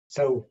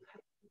So,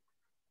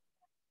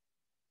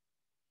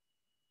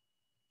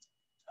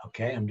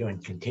 okay, I'm doing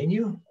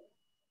continue.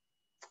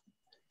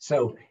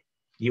 So,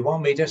 you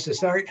want me just to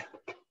start?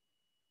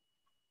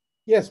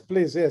 Yes,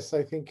 please. Yes,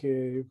 I think,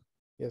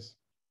 yes.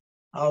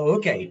 Oh,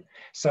 okay.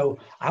 So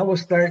I will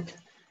start.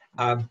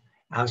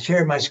 I'll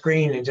share my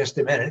screen in just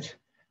a minute.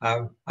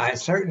 I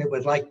certainly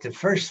would like to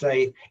first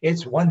say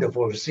it's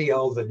wonderful to see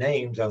all the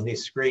names on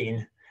this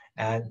screen.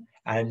 And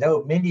I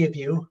know many of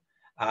you,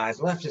 I'd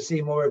love to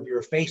see more of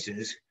your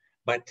faces,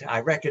 but I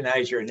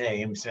recognize your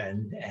names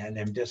and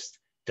I'm just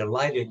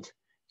delighted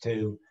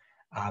to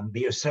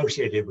be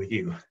associated with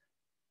you.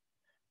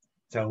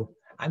 So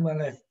I'm going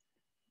to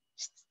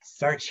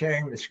start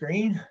sharing the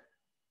screen.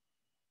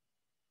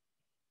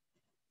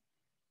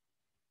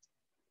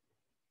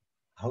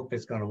 I hope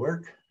it's going to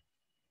work.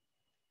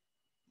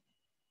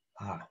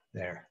 Ah,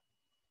 there.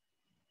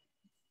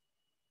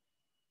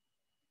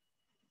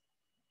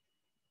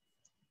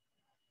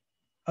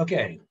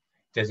 Okay,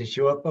 does it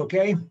show up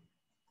okay?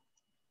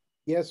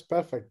 Yes,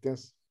 perfect,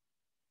 yes.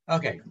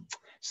 Okay,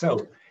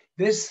 so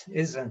this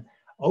is an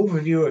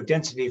overview of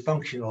density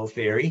functional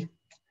theory,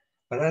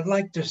 but I'd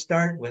like to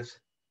start with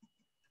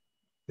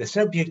the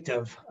subject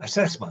of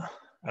assessment,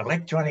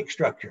 electronic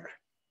structure.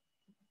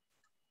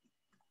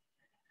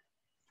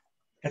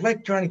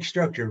 Electronic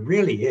structure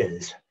really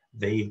is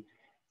the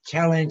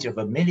challenge of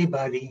a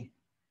many-body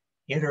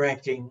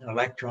interacting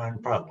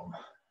electron problem,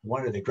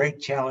 one of the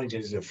great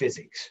challenges of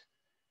physics.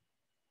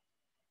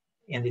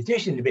 In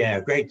addition to being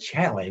a great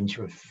challenge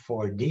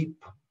for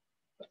deep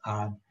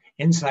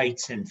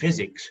insights in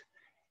physics,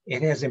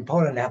 it has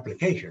important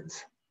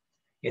applications.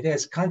 It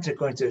has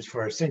consequences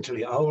for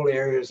essentially all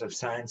areas of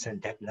science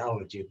and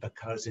technology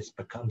because it's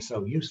become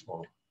so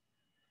useful.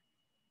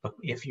 But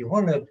if you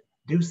want to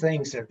do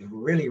things that are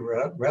really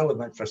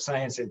relevant for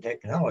science and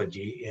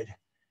technology, it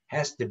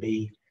has to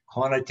be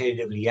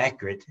quantitatively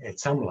accurate at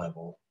some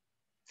level.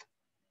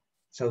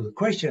 So the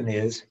question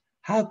is,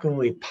 how can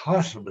we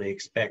possibly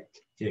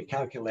expect to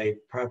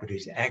calculate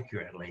properties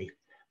accurately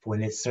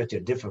when it's such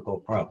a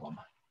difficult problem?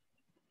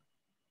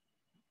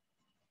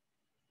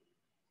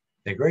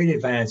 The great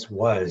advance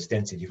was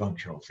density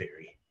functional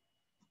theory.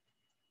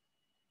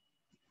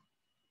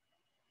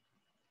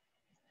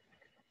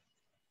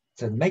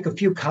 To make a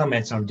few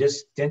comments on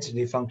this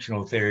density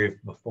functional theory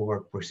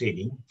before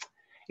proceeding,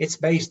 it's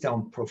based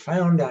on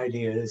profound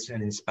ideas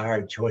and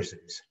inspired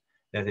choices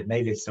that have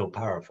made it so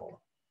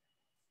powerful.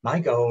 My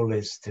goal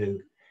is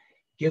to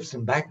give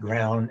some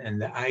background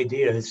and the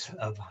ideas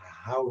of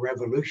how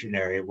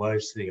revolutionary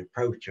was the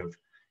approach of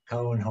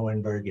Cohn,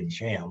 Hohenberg, and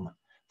Sham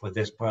for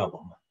this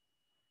problem.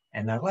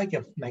 And I'd like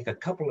to make a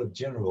couple of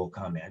general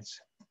comments.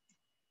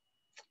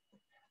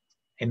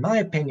 In my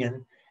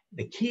opinion,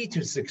 the key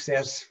to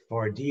success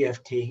for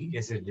DFT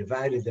is to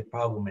divide the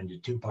problem into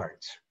two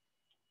parts.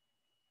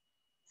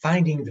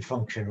 Finding the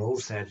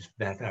functionals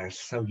that are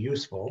so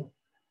useful,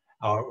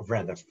 or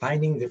rather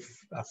finding the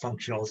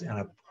functionals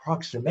and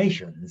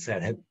approximations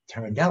that have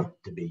turned out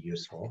to be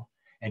useful,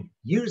 and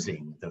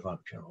using the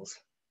functionals.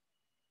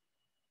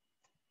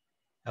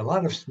 A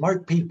lot of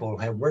smart people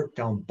have worked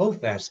on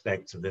both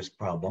aspects of this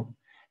problem,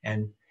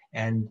 and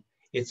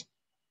it's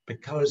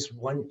because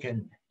one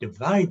can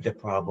divide the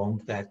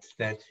problem that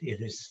it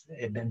has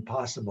been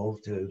possible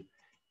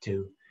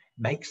to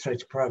make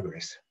such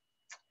progress.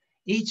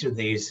 Each of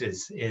these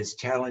is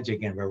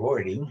challenging and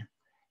rewarding,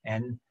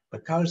 and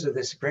because of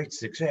this great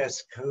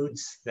success,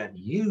 codes that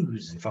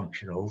use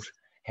functionals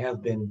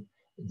have been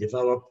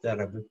developed that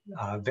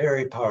are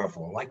very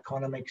powerful, like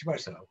quantum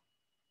espresso.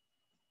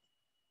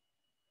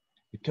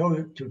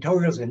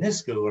 Tutorials in this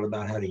school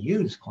about how to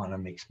use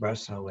quantum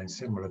espresso and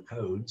similar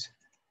codes.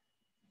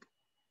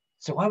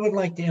 So I would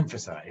like to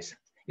emphasize,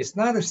 it's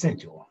not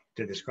essential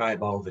to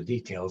describe all the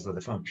details of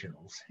the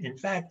functionals. In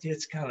fact,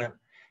 it's kind of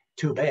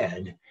too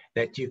bad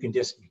that you can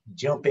just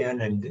jump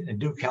in and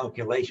do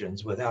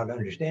calculations without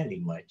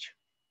understanding much.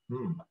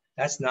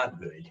 That's not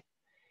good.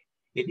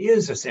 It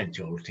is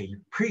essential to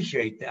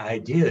appreciate the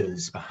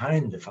ideas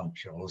behind the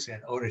functionals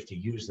in order to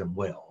use them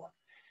well.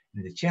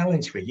 And the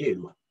challenge for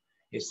you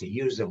is to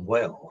use them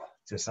well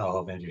to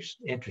solve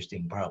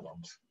interesting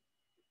problems.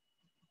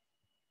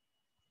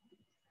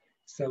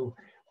 So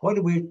what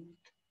are we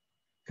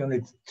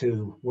going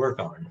to work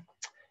on?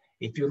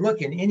 If you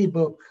look in any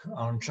book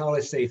on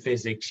solid state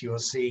physics, you'll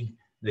see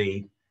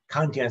the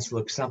contents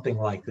look something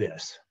like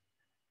this.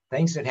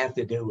 Things that have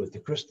to do with the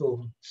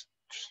crystal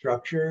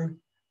structure,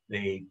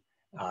 the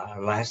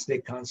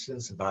elastic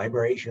constants,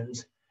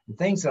 vibrations, and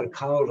things that are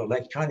called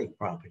electronic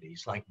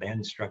properties like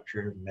band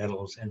structure,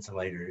 metals,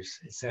 insulators,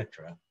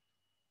 etc.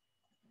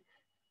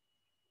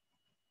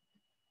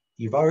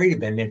 You've already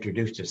been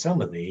introduced to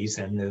some of these,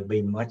 and there'll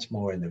be much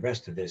more in the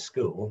rest of this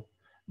school,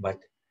 but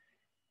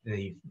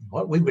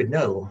what we would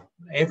know,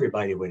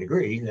 everybody would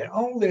agree that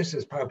all this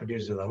is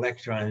properties of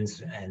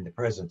electrons and the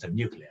presence of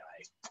nuclei.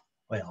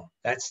 Well,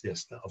 that's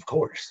just, of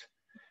course.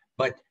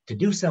 But to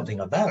do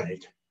something about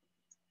it,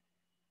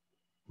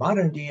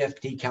 modern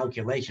DFT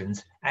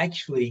calculations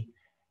actually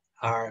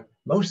are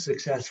most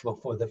successful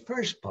for the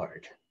first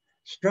part,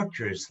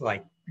 structures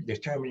like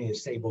determining a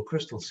stable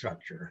crystal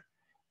structure,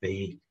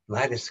 the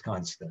lattice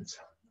constants,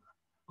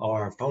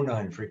 or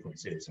phonon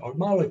frequencies, or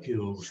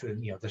molecules,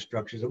 and the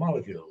structures of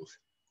molecules.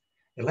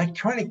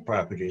 Electronic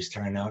properties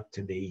turn out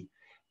to be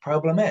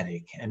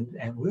problematic, and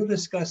we'll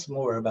discuss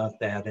more about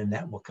that, and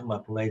that will come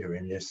up later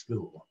in this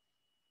school.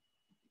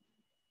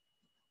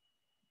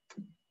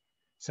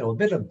 So a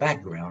bit of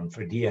background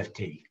for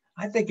DFT.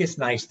 I think it's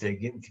nice to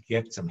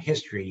get some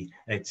history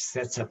that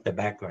sets up the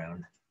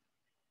background.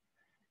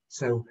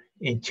 So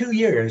in 2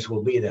 years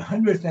will be the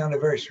 100th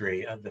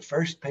anniversary of the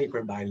first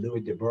paper by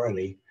Louis de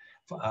Broglie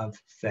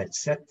that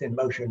set in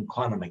motion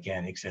quantum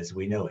mechanics as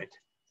we know it.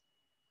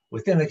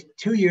 Within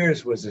 2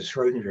 years was the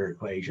Schrodinger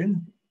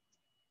equation,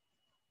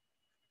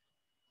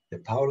 the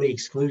Pauli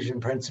exclusion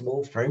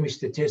principle, Fermi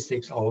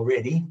statistics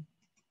already.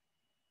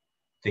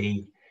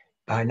 By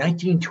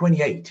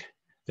 1928,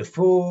 the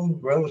full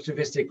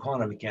relativistic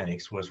quantum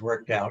mechanics was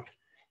worked out,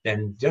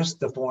 then just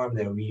the form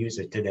that we use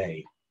it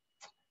today.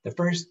 The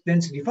first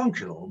density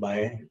functional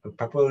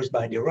proposed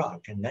by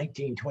Dirac in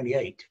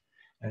 1928.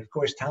 And of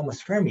course,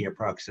 Thomas Fermi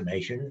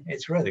approximation,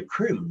 it's rather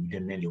crude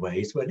in many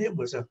ways, but it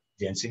was a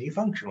density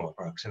functional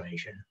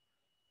approximation.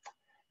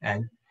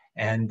 And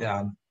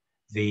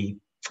the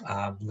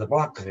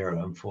Bloch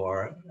theorem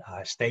for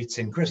states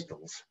in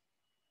crystals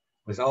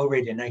was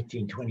already in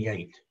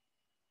 1928.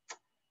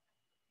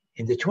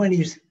 In the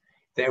 20s,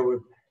 there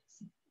were,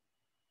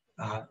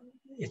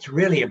 it's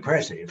really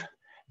impressive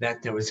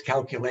that there was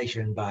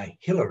calculation by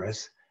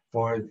Hilarius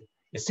for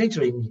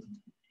essentially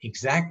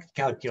exact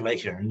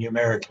calculation,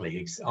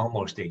 numerically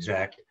almost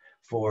exact,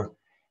 for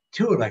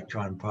 2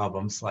 electron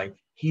problems like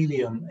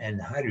helium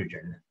and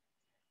hydrogen.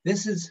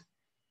 This is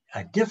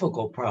a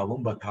difficult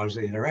problem because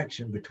of the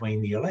interaction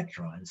between the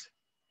electrons,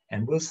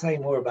 and we'll say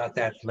more about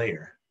that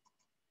later.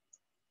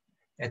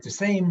 At the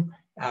same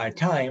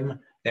time,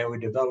 there were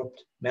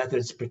developed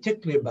methods,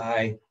 particularly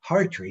by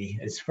Hartree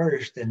as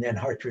first, and then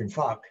Hartree and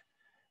Fock,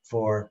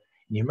 for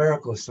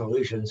numerical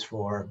solutions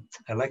for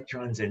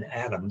electrons in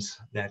atoms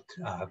that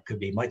could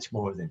be much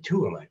more than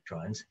 2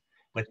 electrons.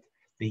 But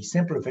the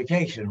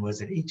simplification was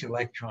that each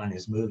electron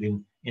is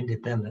moving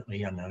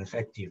independently on an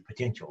effective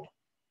potential.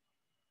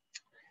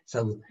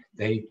 So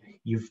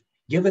you've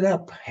given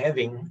up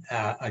having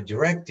a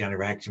direct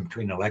interaction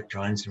between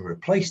electrons and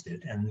replaced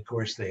it. And of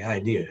course, the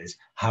idea is,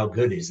 how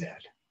good is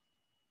that?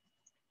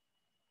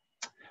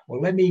 Well,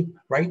 let me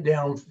write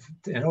down,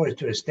 in order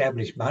to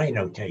establish my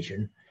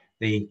notation,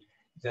 the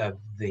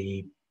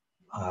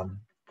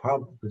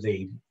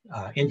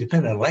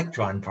independent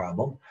electron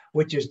problem,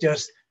 which is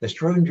just the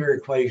Schrodinger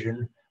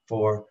equation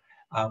for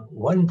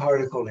 1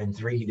 particle in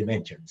 3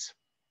 dimensions.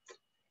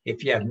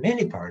 If you have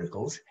many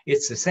particles,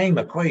 it's the same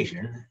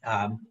equation.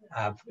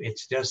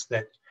 It's just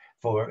that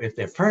if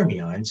they're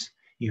fermions,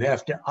 you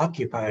have to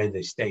occupy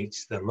the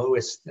states, the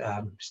lowest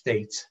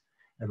states,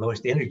 the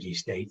lowest energy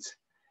states,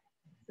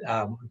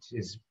 which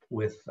is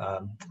with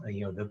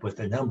with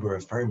the number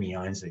of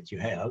fermions that you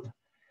have,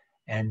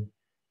 and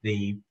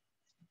the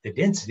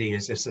density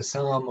is just a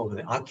sum of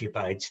the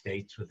occupied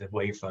states with the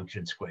wave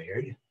function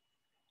squared.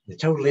 The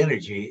total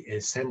energy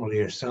is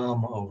similarly a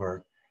sum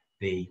over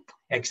the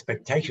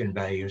expectation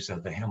values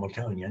of the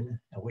Hamiltonian,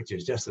 which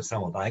is just the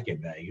sum of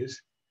eigenvalues.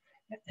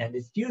 And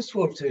it's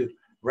useful to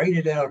write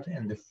it out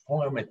in the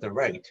form at the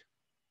right,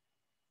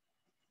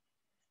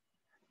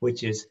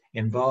 which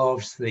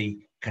involves the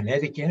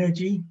kinetic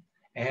energy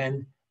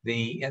and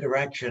the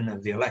interaction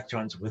of the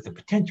electrons with the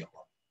potential.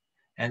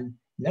 And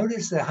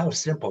notice how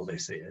simple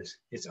this is.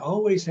 It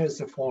always has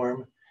the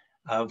form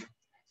of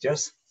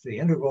just the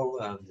integral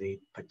of the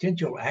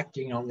potential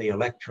acting on the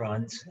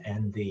electrons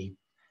and the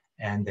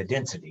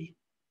density.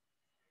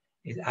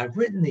 I've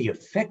written the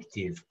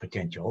effective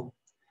potential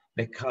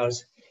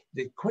because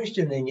the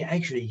question in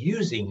actually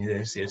using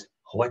this is,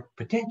 what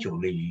potential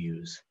do you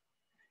use?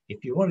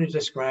 If you want to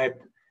describe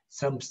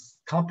some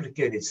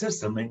complicated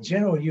system, in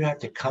general, you have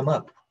to come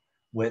up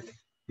with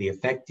the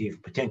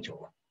effective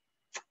potential.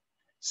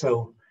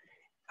 So,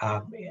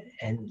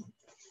 and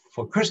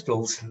for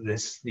crystals,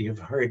 you've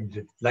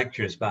heard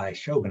lectures by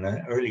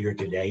Shobana earlier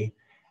today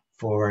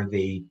for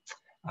the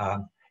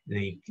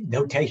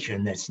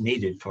notation that's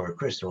needed for a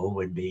crystal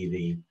would be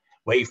the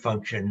wave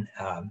function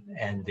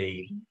and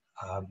the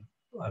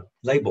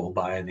label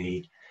by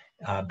the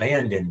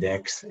band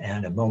index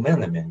and a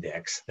momentum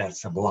index.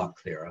 That's the Bloch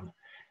theorem.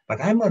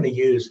 But I'm going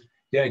to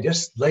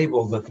just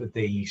label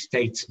the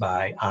states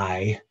by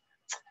I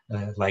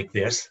like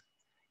this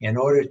in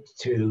order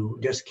to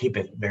just keep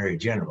it very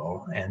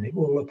general, and it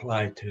will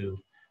apply to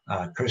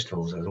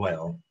crystals as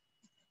well.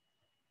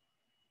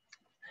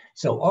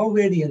 So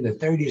already in the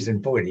 30s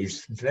and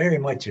 40s, very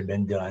much had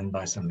been done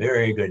by some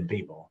very good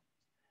people.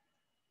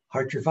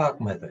 Hartree-Fock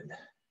method.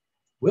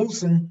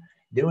 Wilson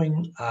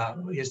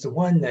is the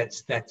one that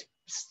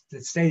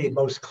stated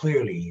most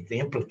clearly the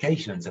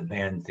implications of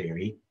band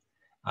theory,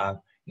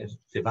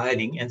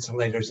 dividing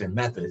insulators and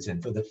methods,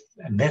 and for the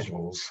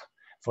metals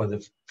for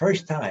the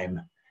first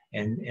time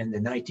in the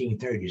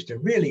 1930s to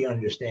really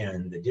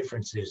understand the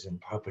differences in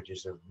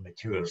properties of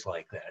materials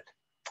like that.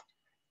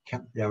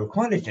 there were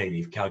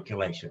quantitative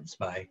calculations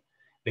by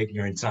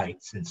Wigner and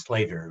Seitz and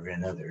Slater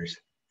and others.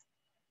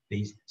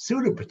 These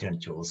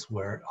pseudopotentials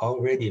were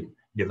already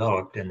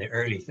developed in the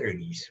early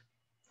 30s.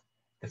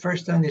 The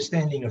first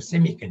understanding of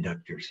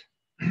semiconductors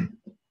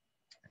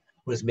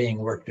was being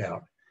worked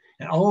out.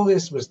 And all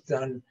this was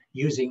done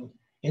using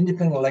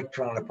independent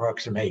electron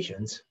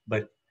approximations,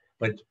 but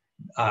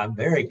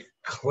very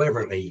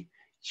cleverly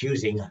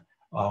choosing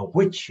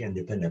which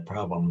independent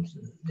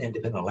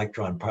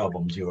electron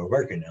problems you were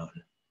working on.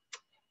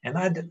 And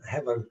I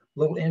have a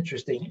little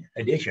interesting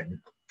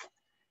addition.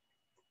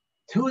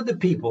 Two of the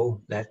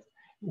people that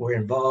were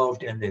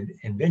involved in the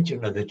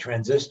invention of the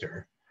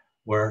transistor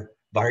were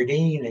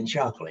Bardeen and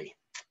Shockley.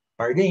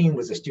 Bardeen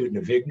was a student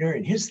of Wigner,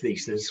 and his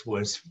thesis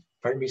was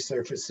Fermi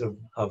surface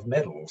of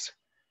metals.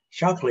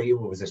 Shockley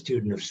was a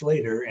student of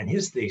Slater, and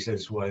his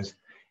thesis was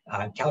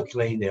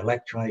calculating the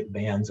electronic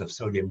bands of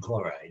sodium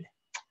chloride.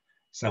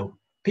 So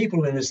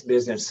people in this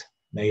business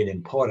made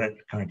important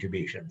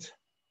contributions.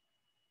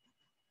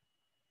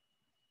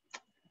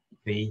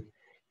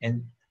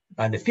 And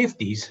by the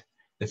 50s,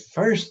 the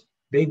first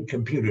big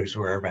computers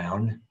were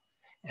around,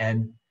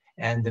 and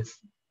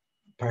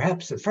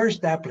perhaps the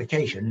first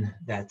application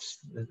that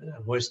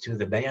was to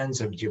the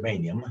bands of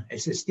germanium.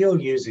 This is still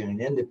using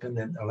an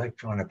independent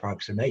electron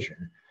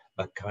approximation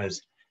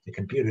because the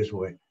computers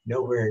were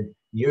nowhere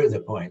near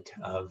the point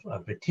of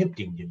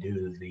attempting to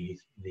do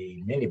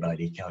the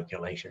many-body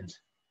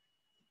calculations.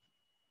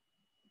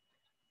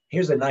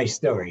 Here's a nice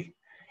story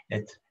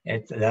that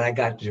I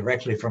got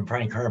directly from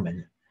Frank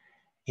Herman.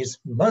 His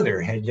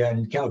mother had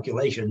done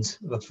calculations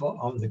with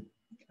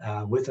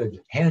a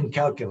hand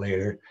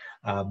calculator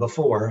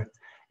before,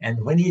 and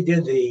when he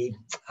did the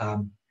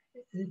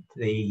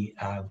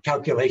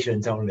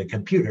calculations on the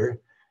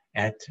computer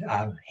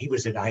he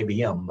was at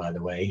IBM, by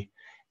the way,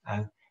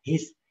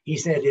 he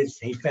said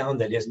he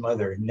found that his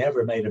mother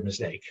never made a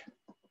mistake.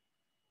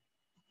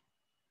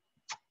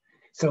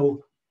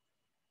 So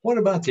what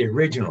about the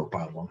original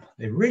problem?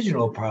 The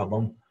original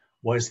problem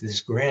was this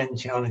grand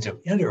challenge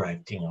of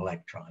interacting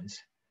electrons.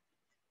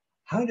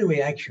 How do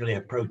we actually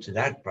approach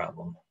that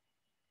problem?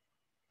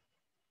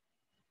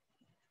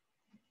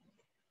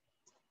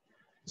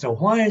 So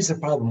why is the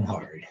problem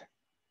hard?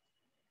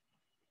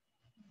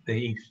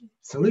 The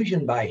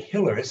solution by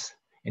Hilleris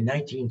in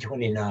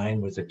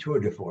 1929 was a tour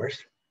de force,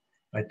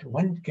 but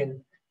one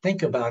can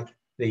think about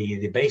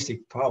the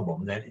basic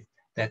problem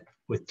that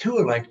with two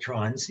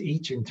electrons,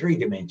 each in 3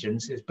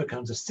 dimensions, it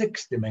becomes a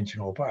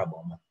 6-dimensional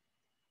problem.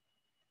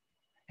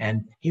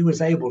 And he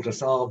was able to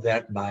solve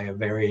that by a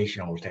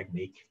variational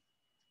technique.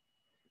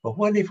 But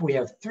what if we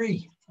have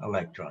 3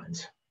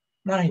 electrons,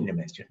 9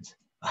 dimensions,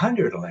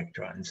 100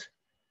 electrons,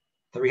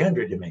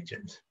 300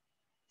 dimensions,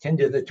 10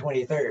 to the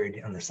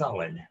 23rd on the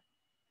solid?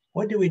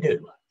 What do we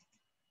do?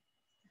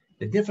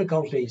 The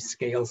difficulty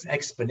scales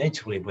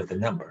exponentially with the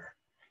number.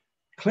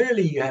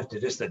 Clearly, you have to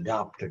just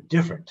adopt a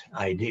different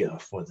idea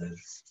for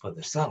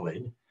the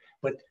solid,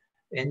 but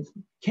in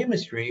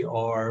chemistry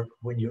or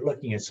when you're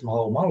looking at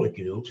small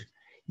molecules,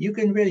 you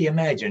can really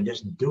imagine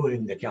just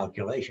doing the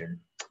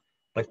calculation,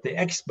 but the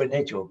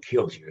exponential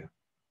kills you.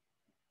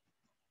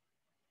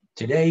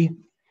 Today,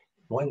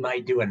 one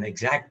might do an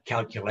exact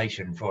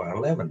calculation for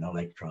 11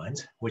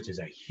 electrons, which is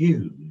a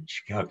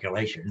huge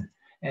calculation.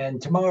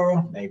 And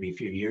tomorrow, maybe a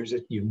few years,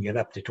 you can get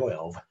up to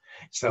 12.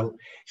 So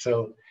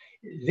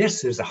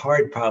this is a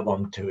hard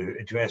problem to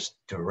address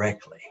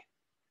directly.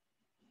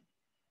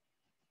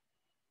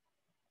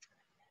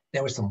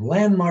 There was some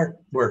landmark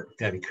work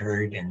that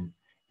occurred in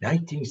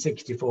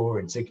 1964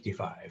 and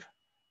 65.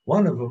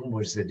 One of them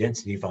was the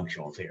density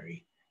functional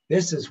theory.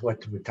 This is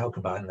what we talk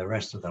about in the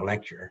rest of the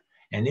lecture,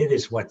 and it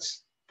is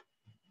what's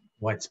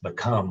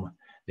become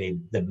the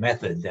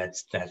method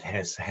that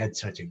has had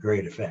such a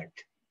great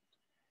effect.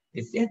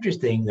 It's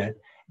interesting that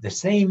the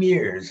same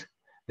years,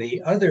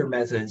 the other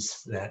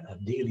methods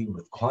of dealing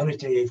with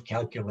quantitative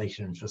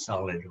calculations for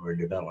solid were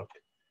developed,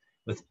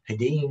 with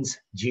Hedin's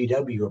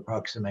GW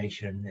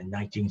approximation in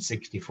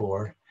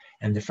 1964,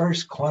 and the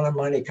first quantum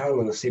Monte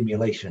Carlo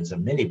simulations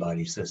of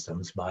many-body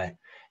systems by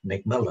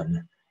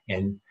Macmillan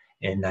in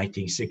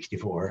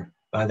 1964.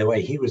 By the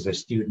way, he was a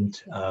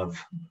student of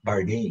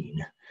Bardeen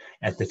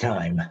at the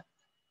time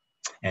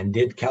and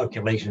did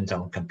calculations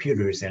on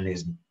computers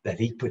that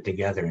he put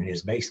together in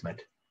his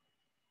basement.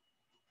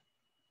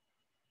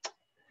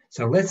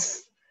 So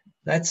let's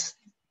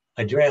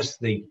address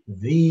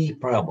the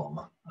problem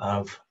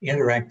of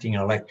interacting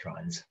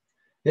electrons.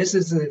 This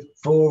is a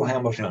full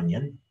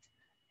Hamiltonian.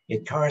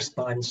 It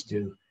corresponds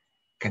to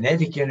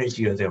kinetic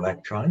energy of the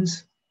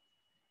electrons.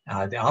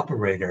 The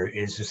operator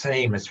is the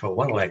same as for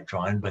one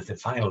electron, but the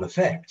final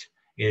effect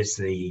is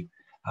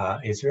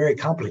very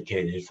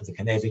complicated for the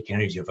kinetic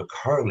energy of a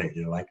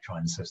correlated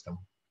electron system.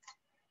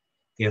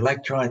 The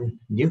electron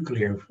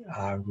nuclear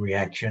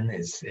reaction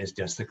is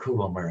just the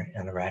Coulomb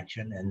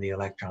interaction, and the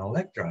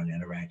electron-electron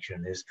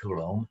interaction is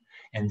Coulomb,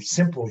 and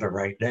simple to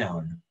write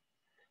down.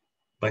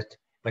 But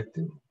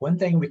one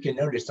thing we can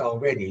notice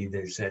already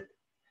is that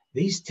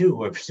these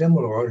two are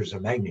similar orders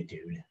of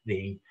magnitude.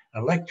 The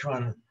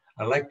electron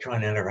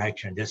electron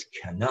interaction just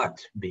cannot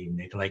be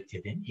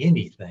neglected in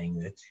anything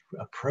that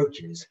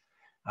approaches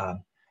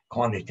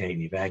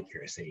quantitative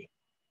accuracy.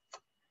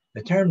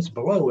 The terms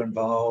below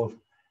involve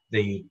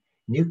the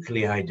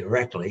nuclei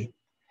directly,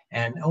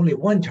 and only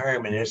one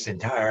term in this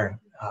entire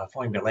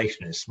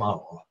formulation is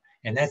small,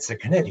 and that's the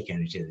kinetic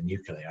energy of the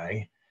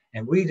nuclei.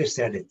 And we just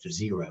set it to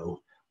 0.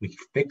 We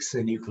fix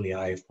the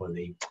nuclei for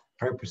the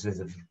purposes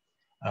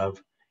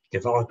of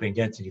developing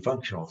density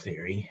functional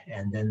theory,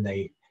 and then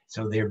they're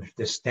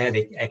the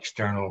static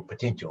external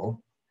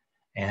potential,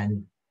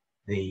 and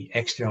the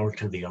external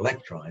to the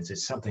electrons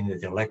is something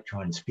that the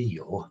electrons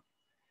feel.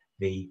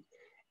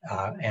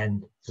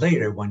 And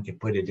later one can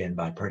put it in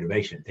by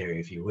perturbation theory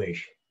if you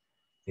wish.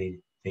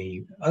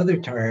 The other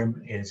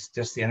term is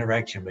just the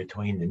interaction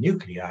between the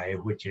nuclei,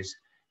 which is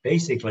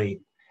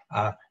basically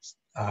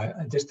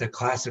just a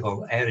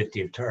classical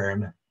additive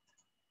term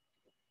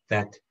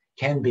that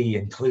can be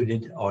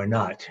included or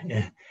not.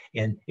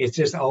 And it's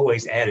just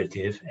always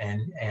additive.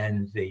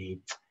 And the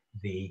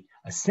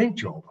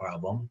essential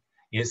problem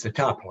is the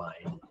top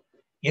line,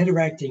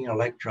 interacting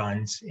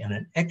electrons in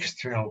an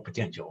external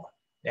potential.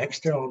 The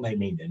external may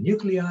mean the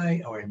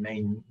nuclei, or it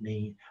may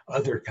mean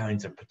other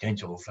kinds of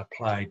potentials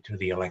applied to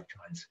the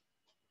electrons.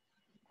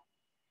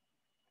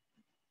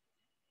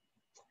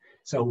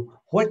 So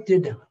what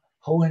did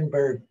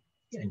Hohenberg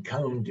and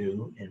Kohn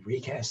do in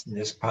recasting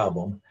this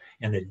problem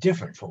in a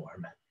different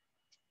form?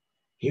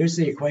 Here's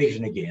the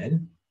equation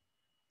again.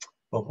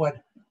 But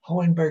what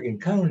Hohenberg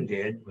and Kohn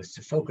did was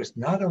to focus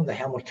not on the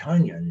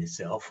Hamiltonian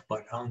itself,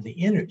 but on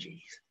the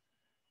energies.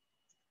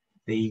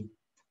 The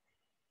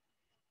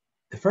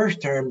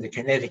first term, the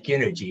kinetic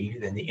energy,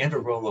 then the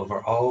integral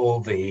over all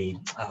the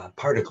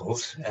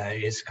particles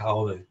is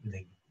called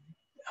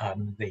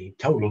the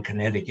total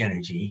kinetic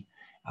energy,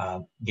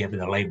 given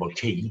the label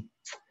T.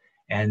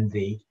 And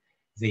the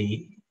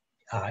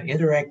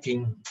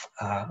interacting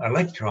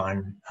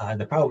electron,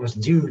 the problems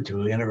due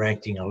to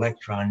interacting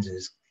electrons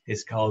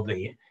is called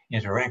the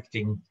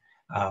interacting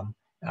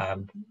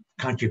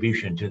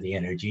contribution to the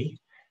energy.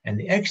 And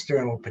the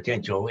external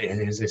potential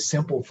is a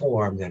simple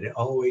form that it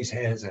always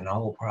has in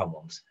all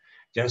problems,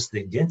 just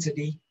the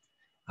density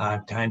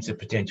times the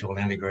potential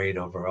integrated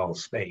over all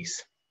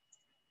space.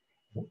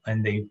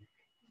 And the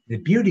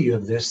beauty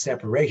of this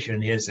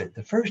separation is that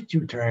the first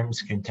two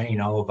terms contain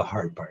all the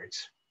hard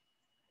parts.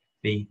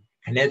 The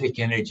kinetic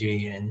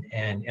energy and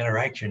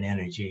interaction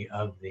energy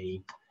of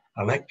the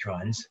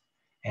electrons,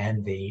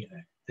 and the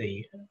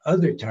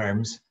other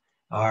terms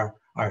are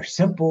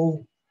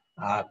simple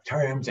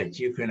terms that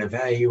you can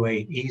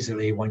evaluate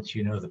easily once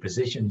you know the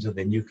positions of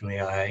the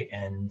nuclei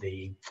and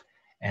the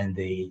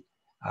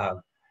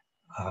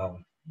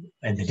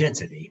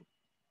density.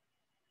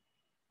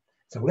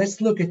 So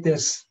let's look at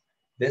this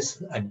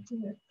a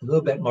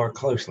little bit more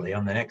closely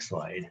on the next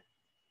slide.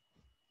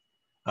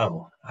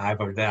 Oh, I've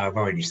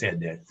already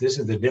said that. This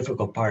is the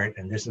difficult part,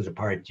 and this is the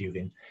part you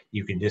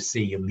can just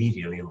see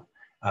immediately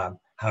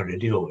how to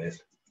deal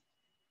with.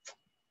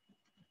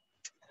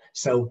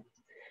 So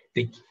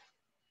the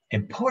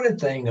important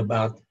thing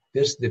about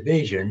this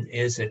division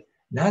is that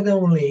not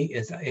only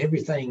is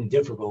everything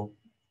difficult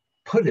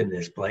put in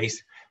this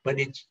place, but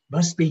it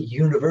must be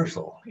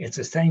universal. It's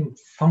the same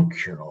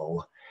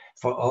functional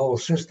for all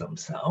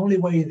systems. The only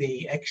way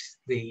the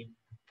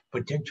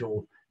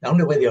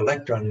only way the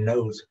electron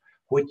knows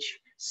which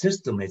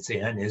system it's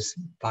in is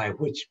by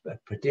which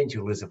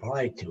potential is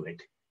applied to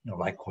it,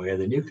 like where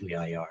the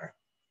nuclei are.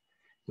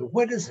 So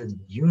what does a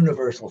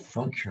universal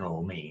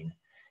functional mean?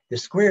 The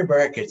square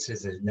brackets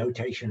is a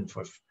notation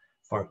for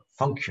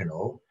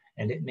functional,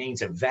 and it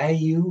means a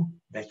value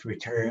that's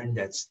returned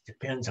that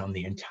depends on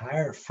the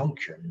entire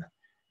function,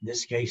 in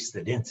this case,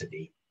 the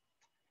density.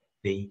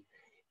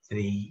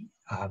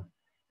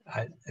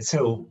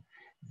 So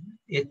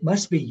it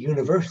must be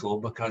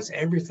universal because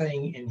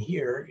everything in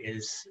here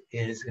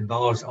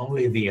involves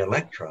only the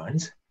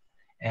electrons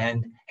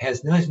and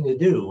has nothing to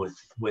do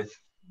with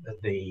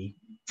the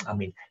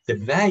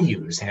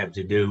values have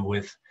to do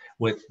with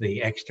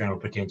the external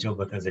potential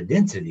because the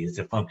density is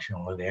a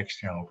functional of the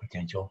external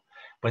potential,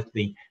 but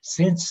the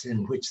sense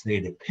in which they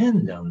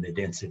depend on the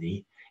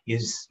density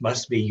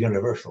must be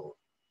universal.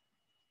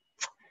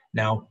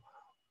 Now,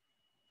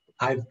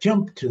 I've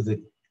jumped to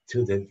the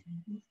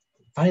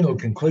final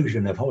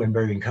conclusion of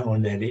Hohenberg and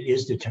Kohn that it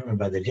is determined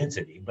by the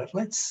density, but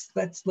let's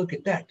look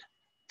at that.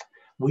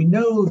 We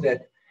know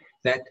that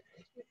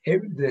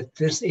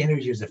this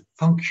energy is a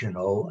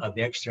functional of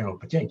the external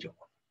potential.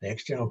 The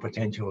external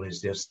potential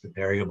is just the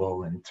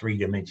variable in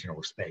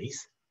three-dimensional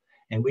space.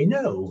 And we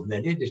know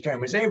that it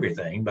determines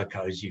everything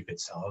because you could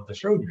solve the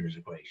Schrodinger's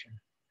equation.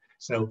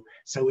 So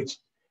it's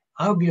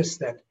obvious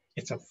that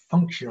it's a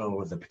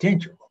functional of the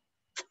potential.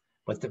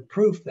 But the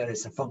proof that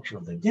it's a function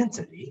of the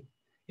density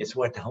is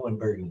what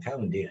Hohenberg and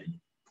Kohn did.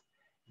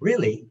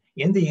 Really,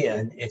 in the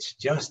end, it's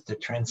just the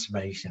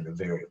transformation of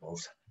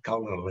variables.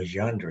 Call it a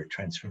Legendre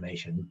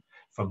transformation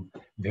from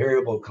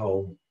variable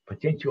called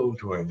potential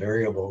to a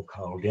variable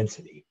called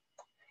density.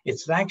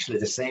 It's actually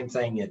the same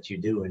thing that you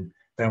do in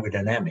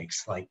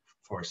thermodynamics, like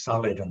for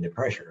solid under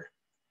pressure.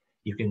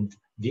 You can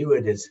view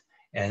it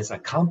as a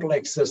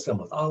complex system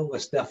with all the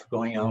stuff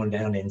going on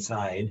down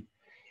inside,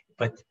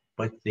 but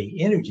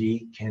the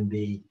energy can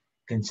be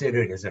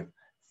considered as a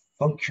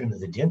function of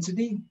the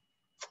density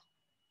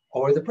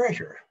or the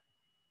pressure.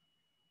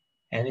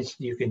 And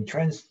you can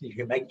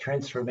make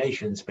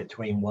transformations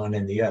between one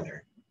and the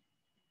other.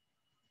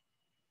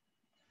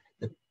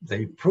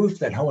 The proof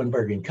that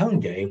Hohenberg and Kohn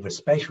gave was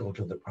special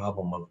to the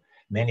problem of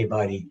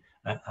many-body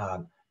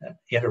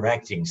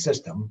interacting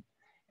system.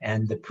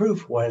 And the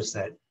proof was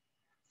that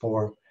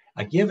for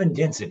a given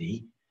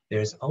density,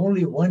 there's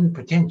only one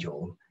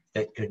potential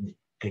that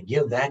could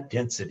give that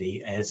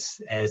density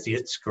as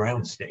its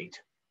ground state.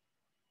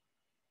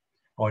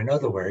 Or in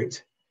other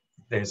words,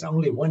 there's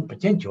only one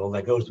potential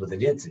that goes with the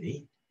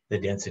density. The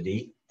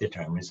density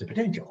determines the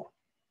potential.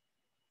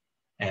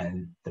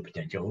 And the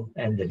potential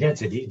and the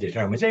density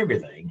determines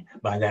everything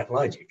by that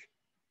logic.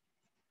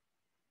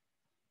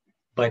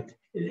 But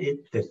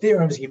the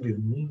theorems give you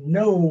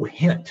no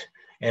hint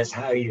as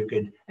how you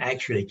could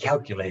actually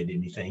calculate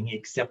anything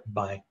except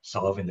by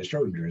solving the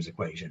Schrodinger's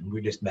equation.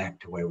 We're just back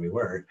to where we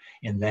were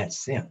in that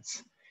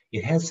sense.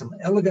 It has some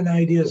elegant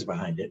ideas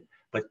behind it,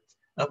 but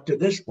up to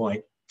this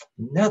point,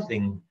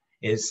 nothing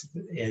is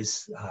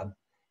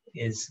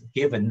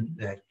given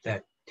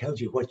that tells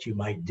you what you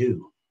might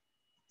do.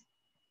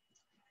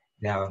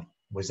 Now,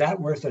 was that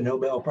worth a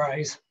Nobel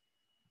Prize?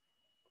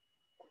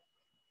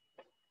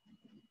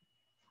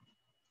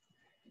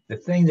 The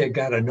thing that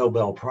got a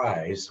Nobel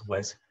Prize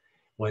was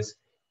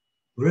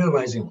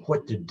realizing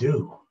what to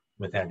do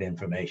with that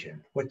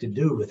information, what to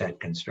do with that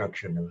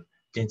construction of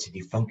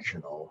density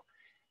functional.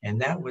 And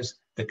that was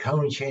the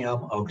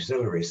Kohn-Sham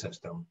auxiliary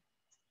system.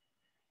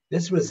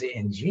 This was the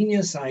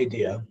ingenious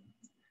idea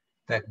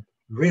that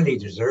really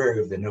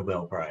deserved the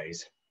Nobel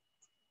Prize.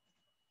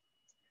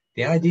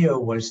 The idea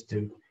was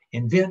to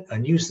invent a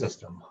new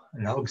system,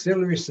 an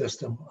auxiliary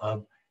system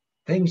of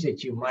things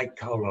that you might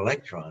call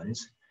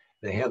electrons.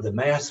 They have the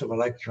mass of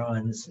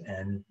electrons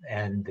and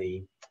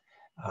the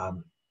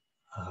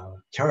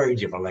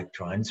charge of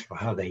electrons for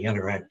how they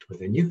interact with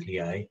the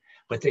nuclei,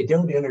 but they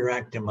don't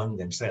interact among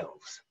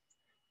themselves.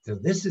 So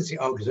this is the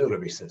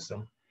auxiliary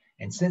system.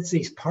 And since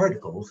these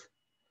particles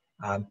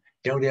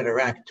don't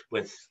interact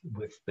with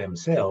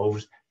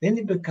themselves, then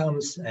it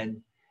becomes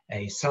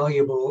a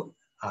soluble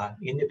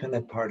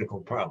independent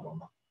particle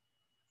problem.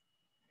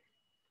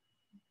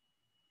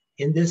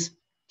 In this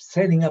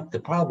setting up the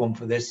problem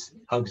for this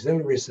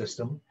auxiliary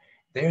system,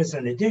 there's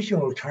an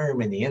additional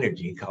term in the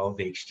energy called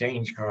the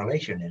exchange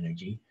correlation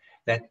energy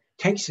that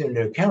takes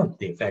into account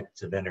the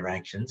effects of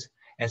interactions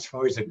as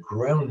far as the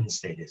ground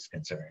state is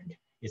concerned.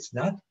 It's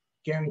not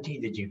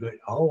guaranteed that you get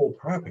all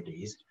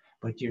properties,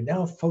 but you're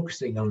now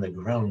focusing on the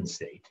ground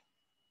state.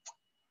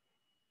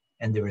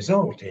 And the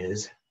result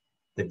is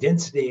the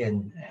density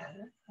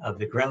of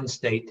the ground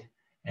state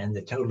and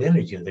the total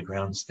energy of the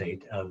ground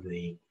state of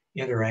the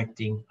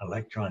interacting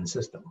electron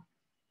system.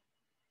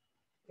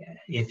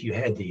 If you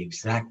had the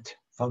exact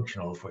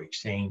functional for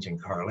exchange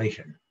and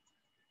correlation.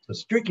 So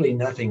strictly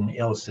nothing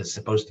else is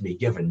supposed to be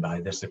given by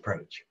this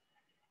approach.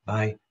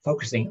 By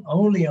focusing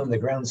only on the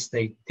ground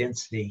state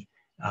density,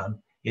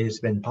 it has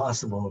been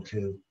possible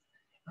to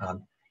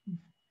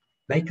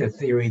make a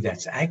theory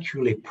that's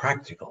actually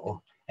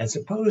practical, as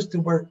opposed to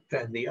work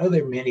that the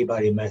other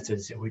many-body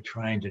methods that we're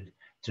trying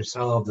to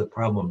solve the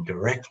problem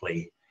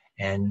directly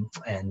and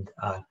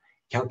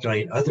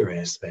calculate other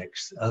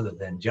aspects other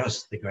than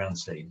just the ground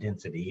state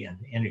density and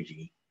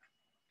energy.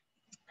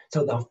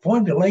 So the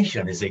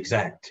formulation is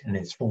exact in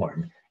its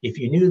form. If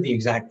you knew the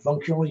exact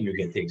functional, you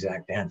get the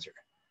exact answer.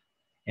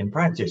 In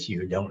practice,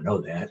 you don't know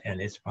that, and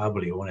it's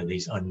probably one of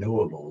these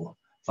unknowable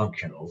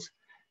functionals.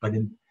 But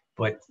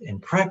in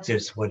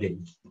practice, what it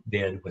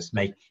did was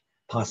make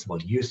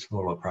possible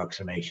useful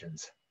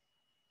approximations.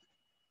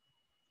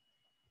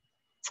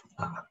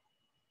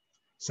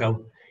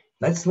 So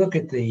let's look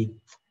at the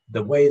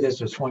way this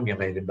was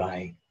formulated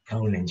by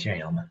Kohn and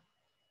Sham.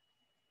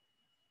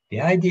 The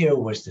idea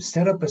was to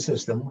set up a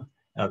system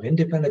of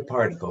independent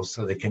particles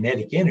so the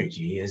kinetic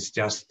energy is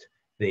just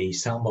the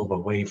sum of the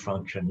wave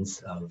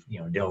functions of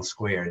del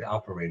squared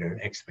operator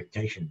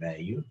expectation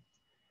value.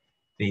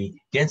 The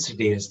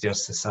density is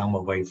just the sum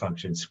of wave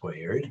functions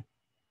squared.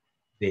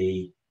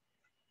 The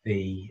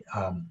Hartree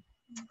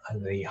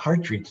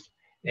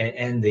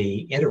and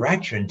the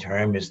interaction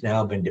term has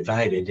now been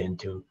divided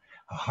into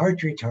a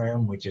Hartree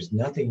term, which is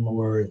nothing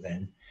more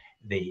than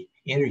the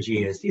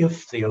energy as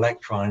if the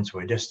electrons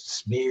were just a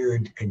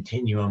smeared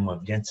continuum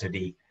of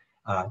density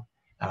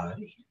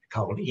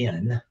called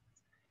N.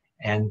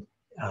 And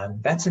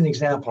that's an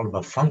example of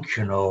a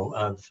functional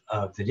of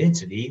the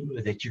density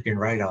that you can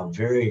write out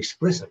very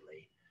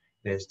explicitly.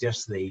 There's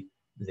just the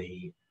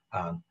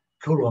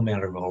Coulomb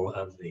interval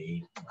of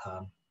the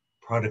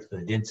product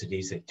of the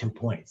densities at 2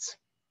 points.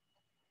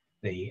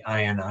 The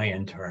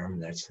ion-ion term,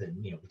 that's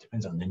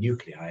depends on the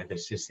nuclei,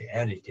 that's just the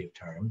additive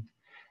term.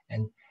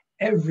 And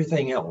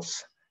everything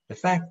else, the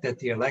fact that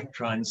the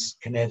electron's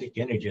kinetic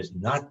energy is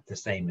not the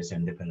same as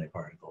independent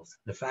particles,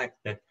 the fact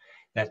that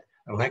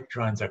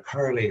electrons are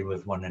correlated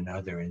with one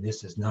another, and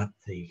this is not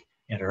the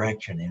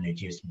interaction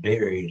energy. It's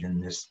buried in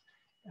this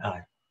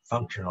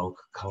functional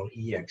called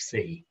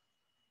EXC.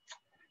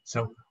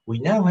 So we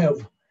now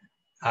have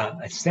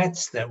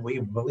sets that we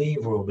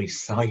believe will be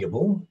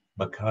soluble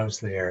because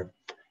they're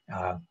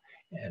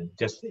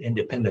just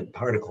independent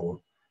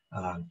particle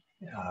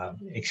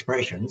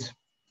expressions,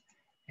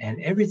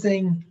 and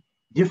everything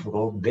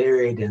difficult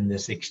buried in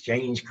this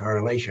exchange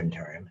correlation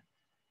term.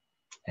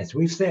 As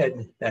we've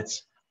said,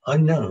 that's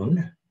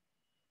unknown.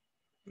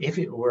 If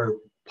it were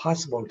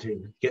possible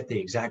to get the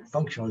exact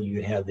functional,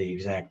 you'd have the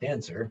exact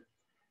answer.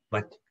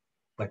 But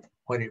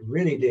what it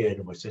really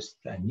did was just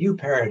a new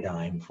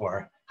paradigm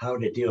for how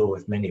to deal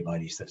with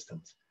many-body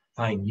systems,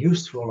 find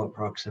useful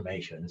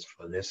approximations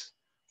for this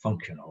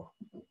functional.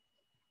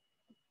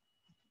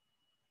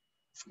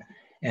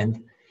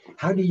 And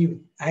how do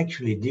you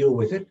actually deal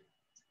with it?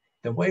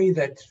 The way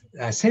that,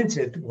 since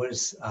it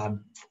was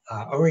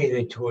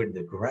oriented toward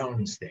the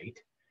ground state,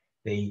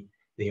 the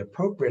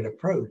appropriate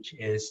approach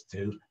is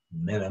to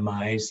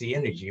minimize the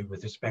energy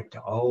with respect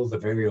to all the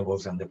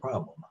variables in the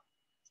problem.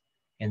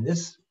 In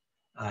this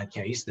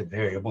case, the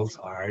variables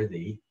are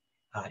the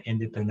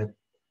independent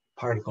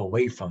particle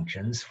wave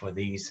functions for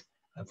these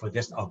for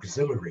this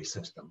auxiliary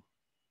system.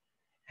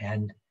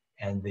 And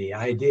the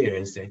idea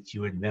is that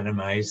you would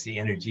minimize the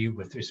energy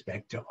with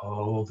respect to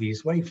all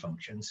these wave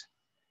functions.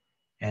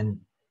 And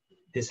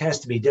this has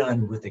to be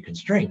done with the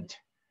constraint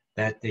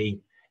that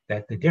the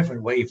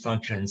different wave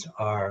functions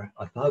are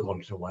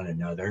orthogonal to one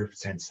another,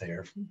 since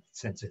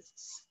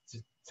it's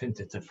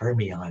a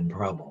fermion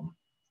problem.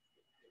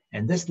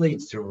 And this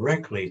leads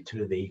directly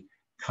to the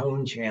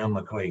Kohn-Sham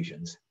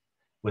equations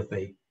with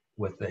a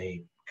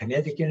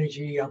kinetic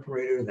energy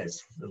operator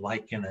that's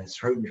like in a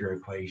Schrodinger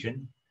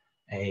equation,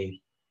 a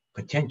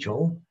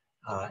potential,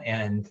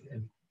 and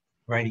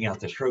writing out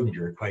the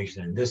Schrodinger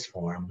equation in this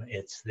form,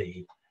 it's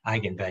the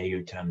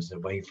eigenvalue times the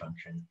wave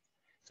function.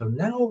 So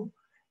now,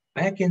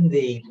 back in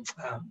the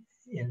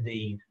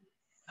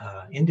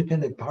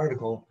independent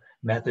particle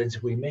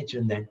methods, we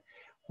mentioned that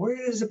where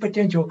does the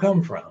potential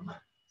come from?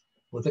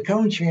 Well, the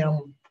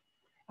Kohn-Sham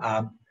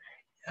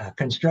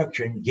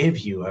construction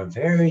gives you a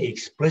very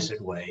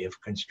explicit way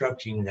of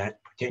constructing that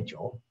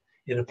potential.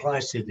 It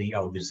applies to the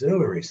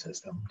auxiliary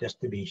system, just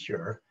to be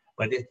sure,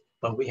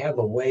 but we have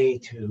a way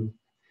to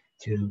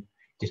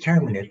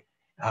determine it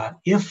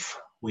if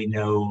we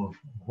know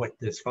what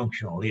this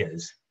functional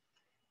is.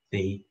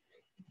 In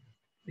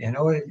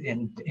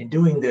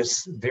doing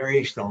this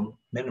variational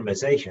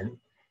minimization,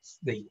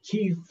 the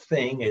key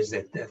thing is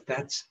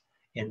that's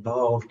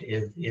involved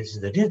is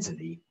the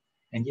density.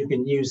 And you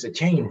can use the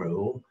chain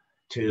rule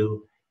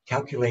to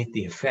calculate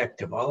the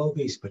effect of all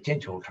these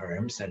potential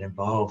terms that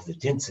involve the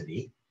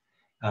density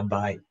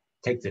by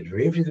take the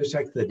derivative with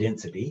respect to the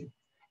density,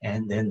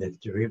 and then the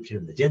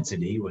derivative of the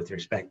density with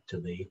respect to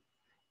the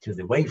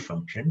wave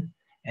function,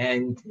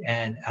 and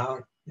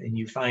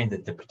you find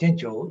that the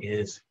potential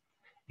is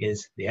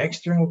the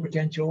external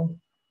potential,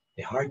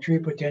 the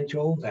Hartree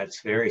potential.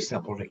 That's very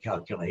simple to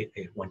calculate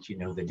once you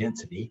know the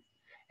density,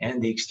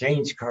 and the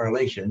exchange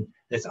correlation.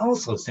 That's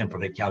also simple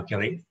to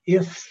calculate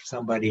if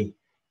somebody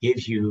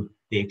gives you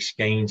the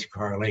exchange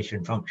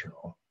correlation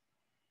functional.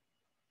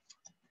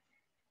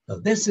 So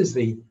this is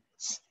the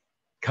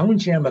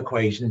Kohn-Sham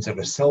equations that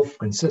are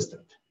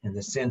self-consistent in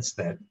the sense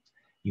that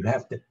you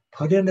have to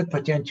put in the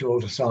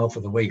potential to solve for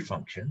the wave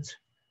functions.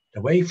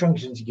 The wave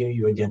functions give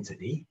you a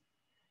density,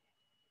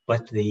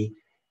 but the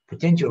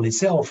potential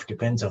itself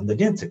depends on the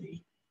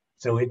density.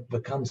 So it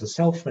becomes a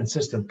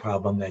self-consistent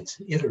problem that's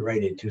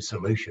iterated to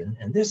solution.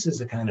 And this is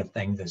the kind of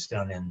thing that's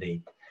done in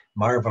the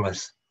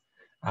marvelous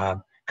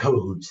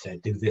codes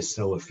that do this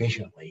so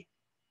efficiently.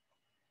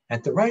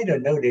 At the right are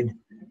noted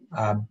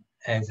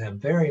as a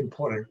very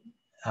important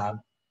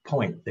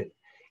point that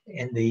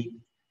in the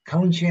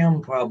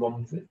Kohn-Sham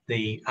problem,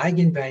 the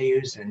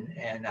eigenvalues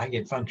and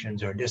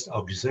eigenfunctions are just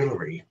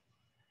auxiliary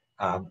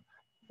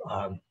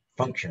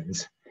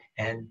functions,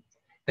 and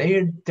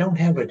they don't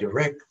have a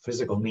direct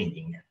physical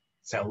meaning.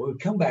 So we'll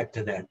come back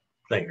to that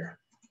later.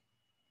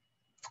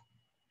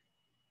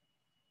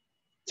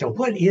 So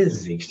what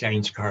is the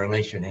exchange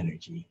correlation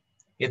energy?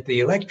 If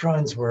the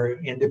electrons were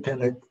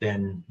independent,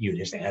 then you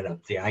just add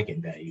up the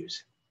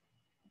eigenvalues.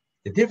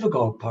 The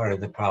difficult part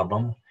of the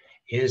problem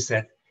is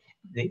that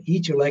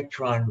each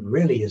electron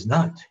really is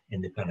not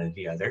independent of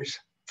the others.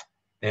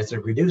 There's a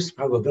reduced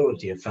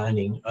probability of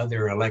finding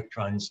other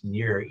electrons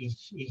near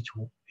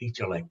each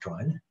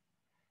electron.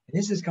 And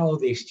this is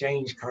called the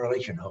exchange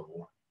correlation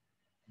hole.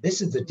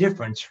 This is the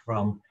difference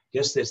from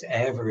just this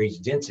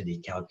average density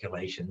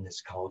calculation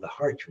that's called the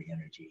Hartree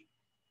energy.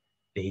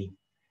 The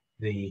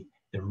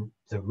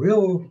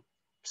real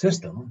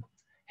system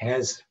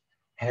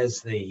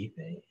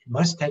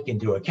must take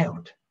into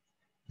account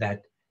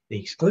that the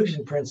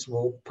exclusion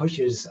principle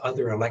pushes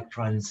other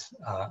electrons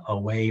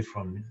away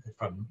from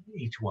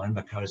each one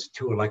because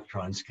two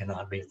electrons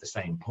cannot be at the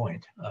same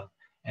point.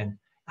 And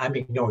I'm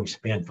ignoring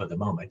spin for the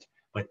moment,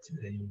 but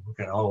we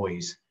can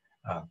always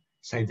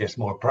say this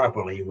more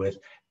properly with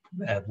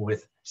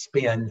with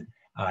spin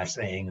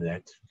saying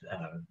that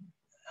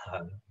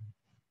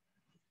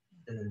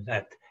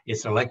that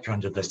its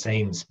electrons are the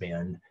same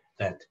spin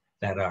that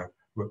have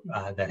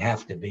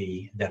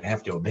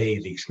to obey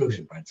the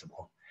exclusion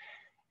principle.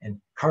 And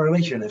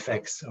correlation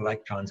affects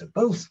electrons of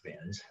both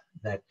spins,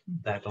 that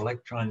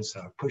electrons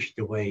are pushed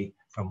away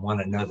from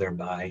one another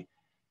by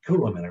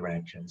Coulomb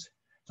interactions.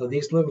 So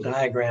these little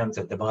diagrams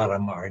at the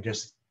bottom are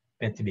just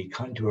meant to be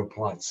contour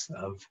plots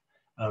of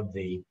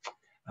the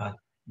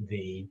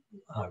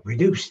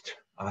reduced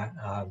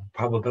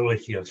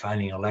probability of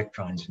finding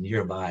electrons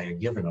nearby a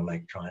given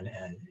electron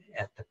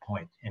at the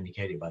point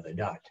indicated by the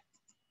dot.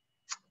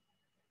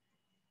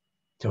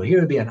 So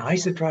here would be an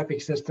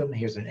isotropic system.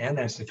 Here's an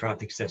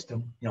anisotropic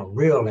system. You know,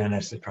 real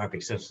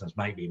anisotropic systems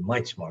might be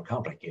much more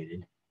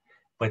complicated,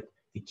 but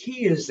the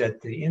key is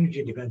that the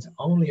energy depends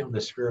only on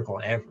the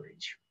spherical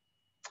average,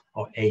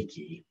 or A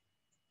key.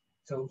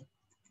 So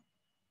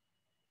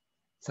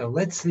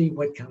let's see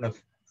what kind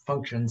of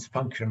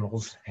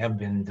functionals have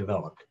been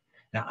developed.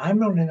 Now, I'm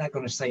really not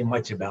going to say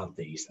much about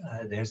these.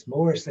 There's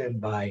more said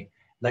by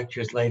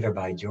lectures later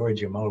by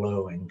George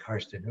Amolo and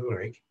Karsten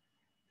Ulrich.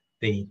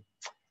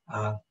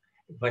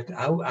 But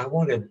I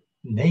want to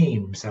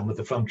name some of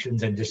the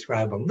functions and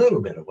describe a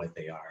little bit of what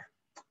they are.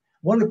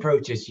 One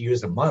approach is to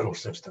use a model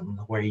system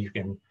where you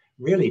can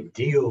really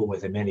deal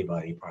with a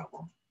many-body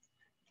problem.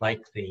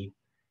 Like the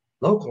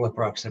local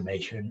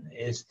approximation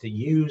is to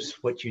use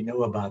what you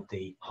know about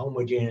the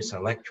homogeneous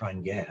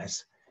electron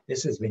gas.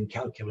 This has been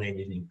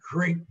calculated in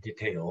great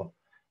detail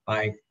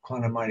by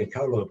quantum Monte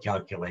Carlo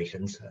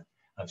calculations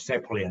of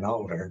Separately and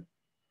Alder,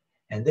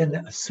 and then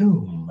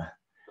assume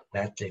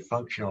that the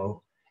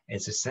functional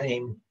is the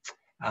same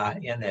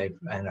in an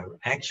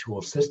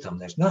actual system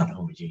that's not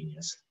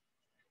homogeneous.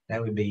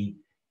 That would be,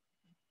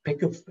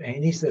 pick up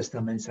any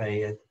system and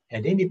say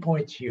at any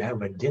point you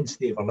have a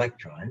density of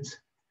electrons,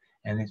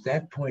 and at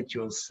that point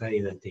you'll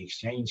say that the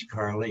exchange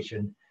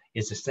correlation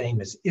is the same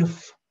as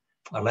if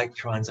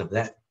electrons of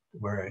that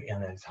were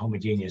in a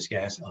homogeneous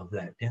gas of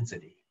that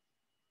density.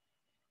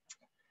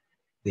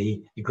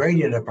 The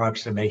gradient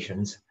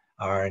approximations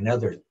are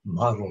another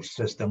model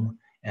system,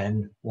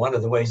 and one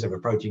of the ways of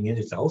approaching it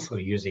is also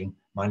using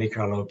Monte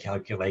Carlo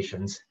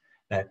calculations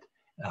that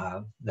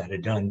are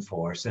done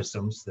for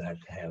systems that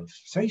have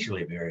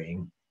spatially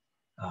varying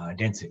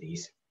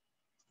densities.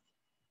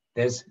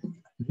 There's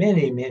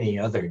many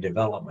other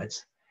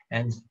developments,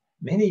 and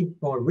many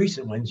more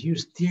recent ones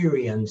use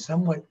theory in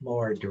somewhat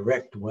more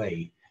direct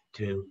way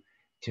to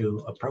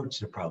approach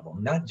the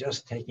problem, not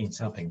just taking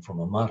something from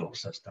a model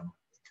system,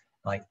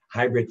 like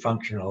hybrid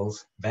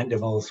functionals, Van der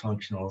Waals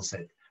functionals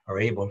that are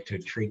able to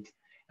treat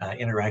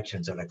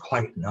interactions that are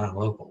quite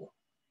non-local.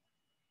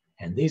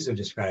 And these are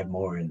described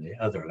more in the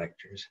other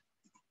lectures.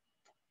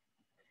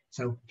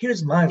 So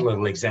here's my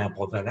little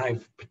example that I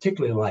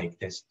particularly like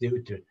that's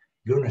due to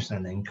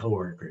Gunnarsson and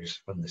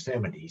coworkers from the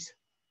 70s.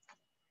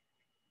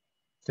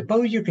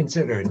 Suppose you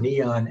consider a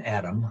neon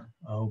atom.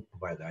 Oh,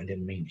 brother, I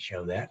didn't mean to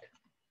show that.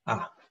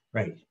 Ah,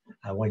 right.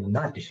 I wanted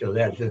not to show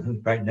that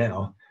right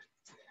now.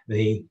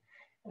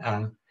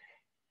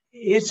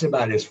 It's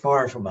about as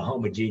far from a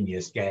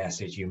homogeneous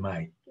gas as you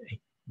might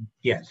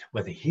get,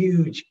 with a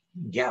huge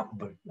gap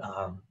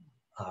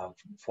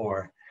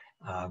for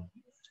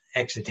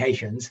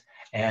excitations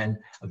and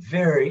a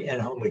very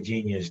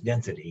inhomogeneous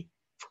density.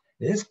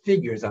 This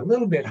figure is a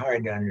little bit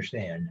hard to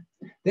understand.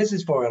 This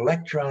is for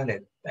electron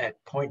at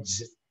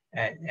points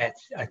at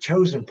a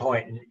chosen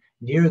point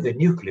near the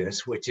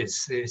nucleus, which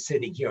is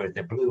sitting here at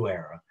the blue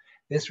arrow.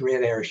 This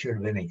red arrow should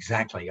have been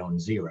exactly on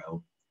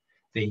 0.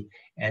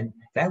 And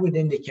that would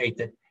indicate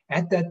that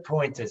at that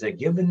point there's a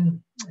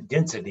given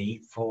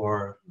density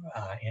for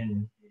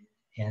in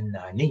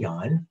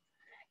neon,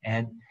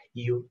 and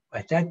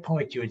at that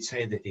point you would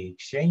say that the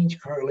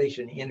exchange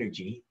correlation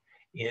energy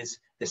is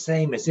the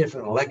same as if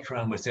an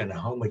electron was in a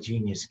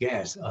homogeneous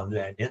gas of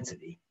that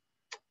density.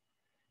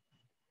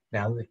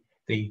 Now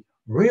the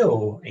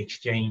real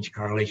exchange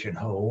correlation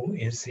hole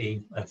is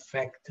the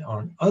effect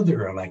on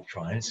other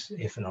electrons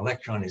if an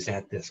electron is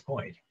at this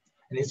point.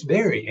 And it's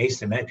very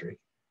asymmetric.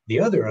 The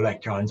other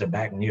electrons are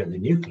back near the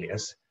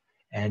nucleus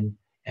and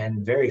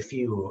very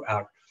few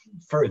out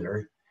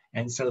further.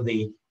 And so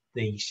the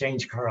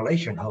exchange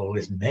correlation hole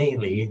is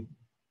mainly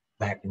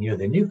back near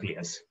the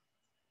nucleus.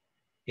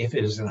 If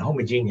it is a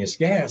homogeneous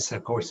gas,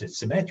 of course, it's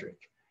symmetric.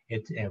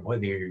 And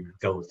whether you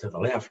go to the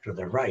left or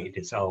the right,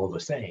 it's all the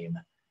same.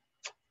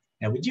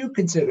 Now, would you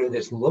consider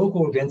this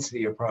local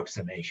density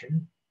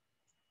approximation,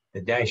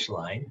 the dashed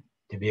line,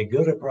 to be a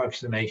good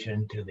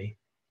approximation to the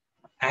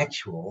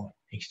actual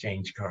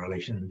exchange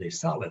correlation, the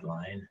solid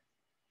line?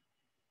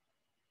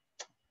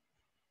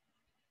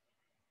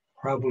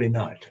 Probably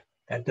not.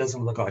 That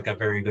doesn't look like a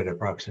very good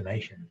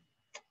approximation.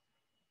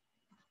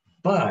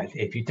 But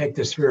if you take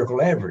the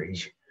spherical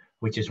average,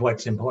 which is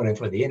what's important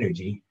for the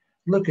energy,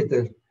 look at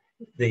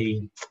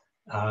the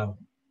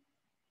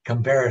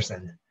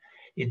comparison.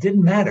 It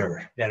didn't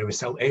matter that it was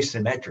so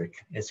asymmetric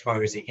as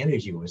far as the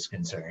energy was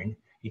concerned.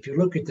 If you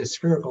look at the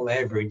spherical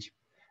average,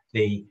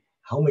 the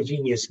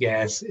homogeneous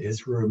gas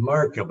is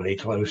remarkably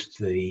close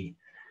to the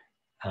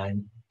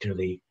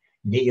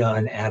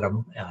neon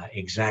atom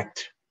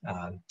exact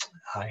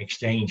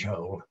exchange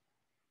hole.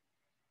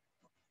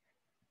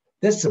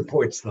 This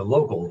supports the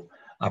local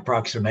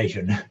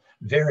approximation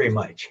very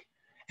much.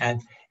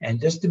 And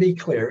just to be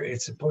clear,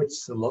 it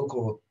supports the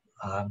local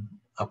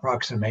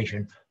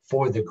approximation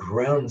for the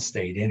ground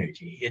state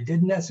energy. It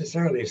didn't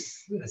necessarily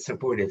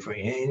support it for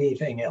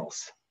anything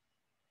else.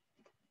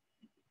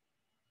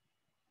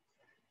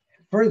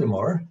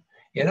 Furthermore,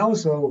 it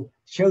also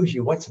shows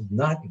you what's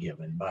not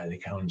given by the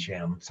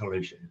cone-sham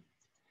solution.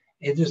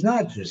 It does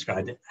not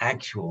describe the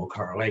actual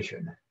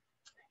correlation.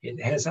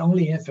 It has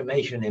only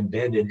information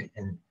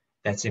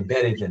that's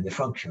embedded in the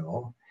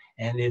functional,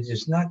 and it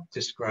does not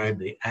describe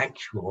the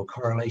actual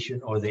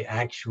correlation or the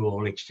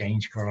actual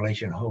exchange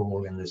correlation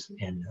hole in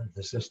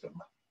the system.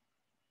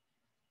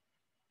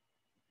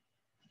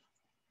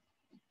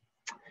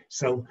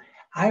 So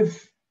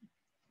I've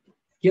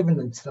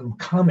given some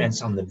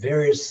comments on the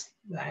various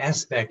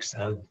aspects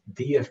of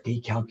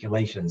DFT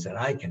calculations that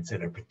I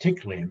consider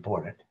particularly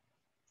important.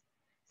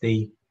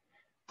 The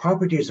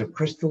properties of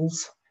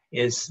crystals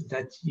is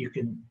that you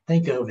can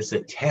think of as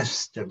a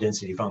test of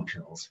density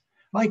functionals.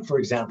 Like, for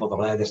example, the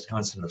lattice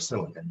constant of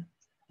silicon.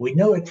 We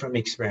know it from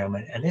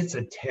experiment, and it's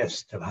a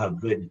test of how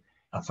good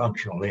a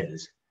functional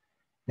is.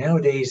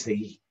 Nowadays,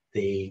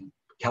 the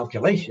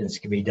calculations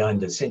can be done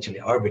to essentially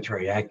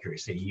arbitrary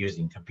accuracy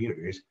using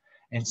computers.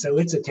 And so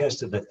it's a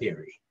test of the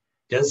theory.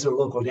 Does the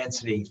local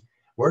density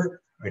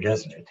work or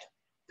doesn't it?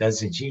 Does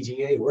the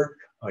GGA work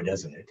or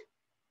doesn't it?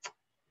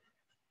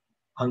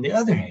 On the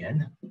other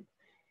hand,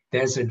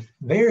 there's a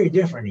very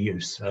different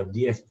use of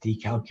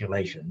DFT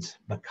calculations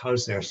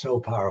because they're so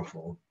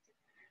powerful.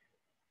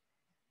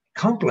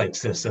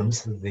 Complex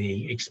systems,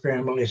 the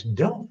experimentalists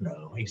don't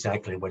know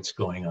exactly what's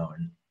going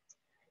on.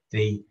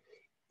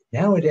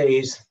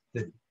 Nowadays,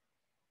 the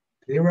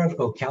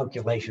theoretical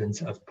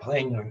calculations of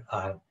playing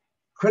a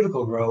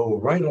critical role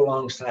right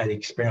alongside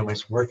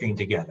experiments working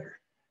together,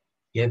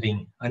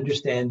 giving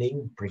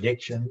understanding,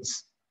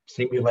 predictions,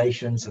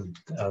 simulations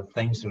of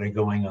things that are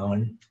going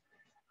on.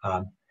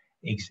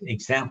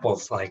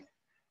 Examples for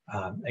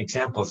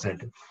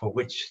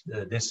which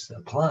this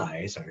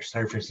applies are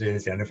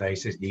surfaces,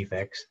 interfaces,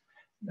 defects,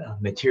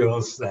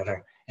 materials that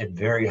are at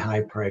very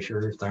high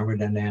pressure,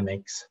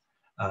 thermodynamics,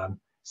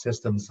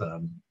 systems,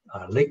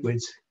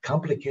 liquids,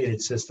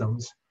 complicated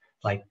systems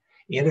like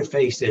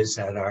interfaces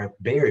that are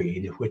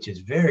buried, which is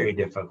very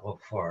difficult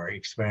for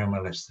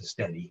experimentalists to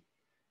study.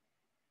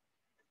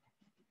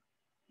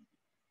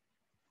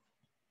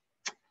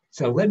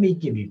 So let me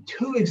give you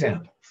two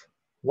examples.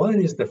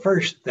 One is the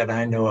first that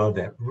I know of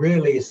that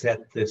really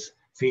set this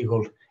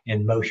field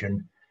in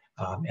motion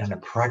in a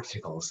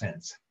practical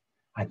sense.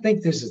 I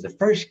think this is the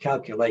first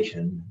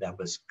calculation that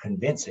was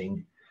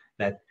convincing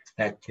that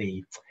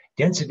the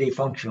density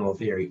functional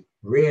theory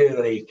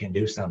really can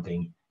do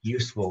something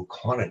useful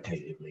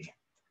quantitatively.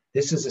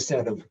 This is a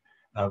set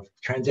of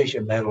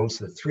transition metals,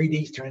 the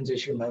 3D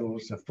transition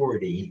metals, the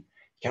 4D,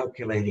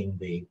 calculating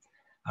the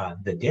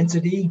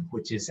density,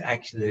 which is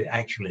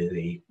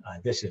actually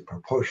this is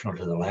proportional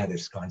to the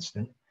lattice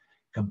constant,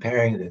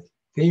 comparing the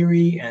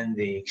theory and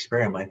the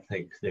experiment,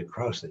 the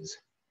crosses.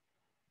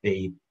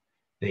 The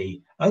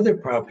other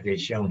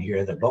properties shown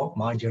here, the bulk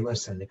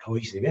modulus and the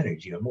cohesive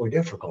energy, are more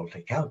difficult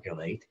to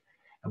calculate,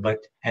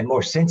 and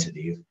more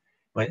sensitive,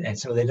 and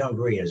so they don't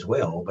agree as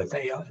well. But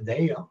they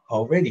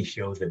already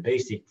show the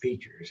basic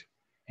features,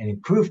 and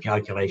improved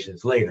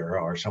calculations later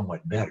are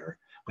somewhat better.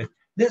 But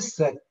this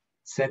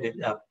set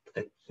it up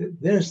that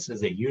this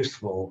is a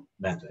useful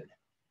method.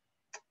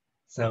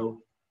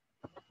 So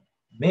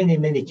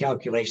many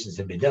calculations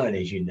have been done,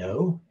 as you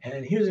know,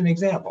 and here's an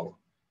example.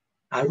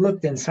 I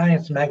looked in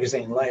Science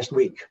magazine last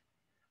week.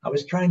 I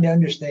was trying to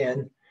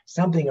understand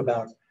something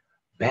about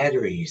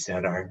batteries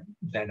that are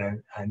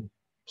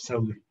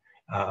so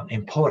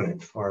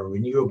important for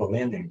renewable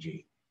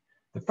energy.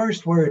 The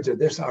first words of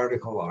this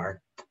article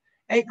are,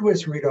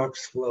 aqueous redox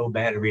flow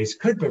batteries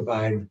could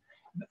provide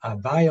a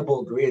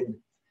viable grid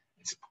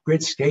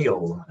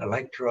scale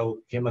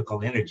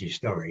electrochemical energy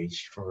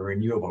storage for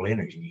renewable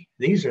energy.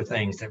 These are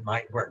things that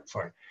might work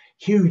for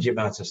huge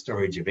amounts of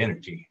storage of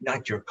energy,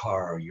 not your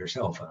car or your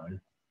cell phone.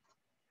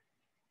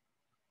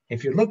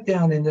 If you look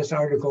down in this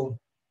article,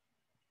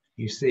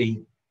 you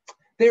see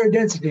their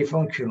density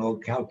functional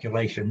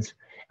calculations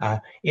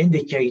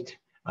indicate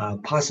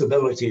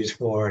possibilities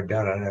for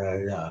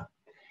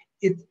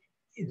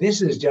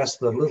This is just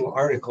the little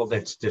article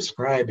that's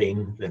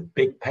describing the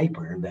big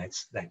paper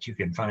that you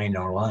can find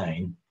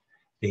online,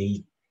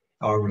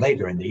 or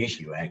later in the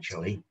issue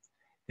actually.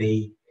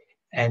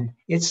 And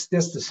it's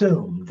just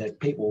assumed that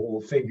people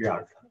will figure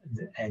out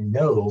and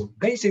know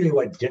basically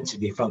what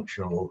density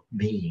functional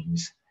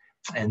means.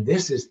 And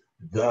this is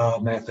the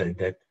method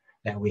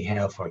that we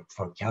have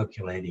for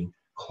calculating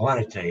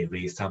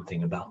quantitatively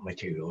something about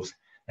materials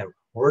that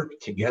work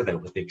together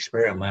with the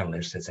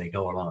experimentalists as they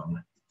go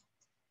along.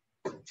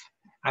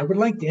 I would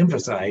like to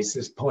emphasize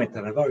this point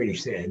that I've already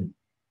said.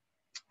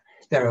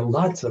 There are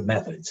lots of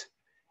methods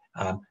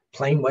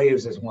Plane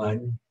waves is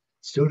one,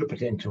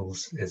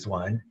 pseudopotentials is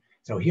one.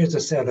 So here's a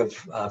set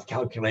of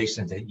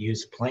calculations that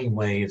use plane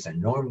waves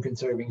and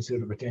norm-conserving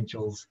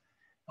pseudopotentials,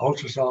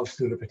 ultrasoft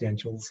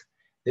pseudopotentials.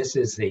 This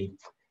is the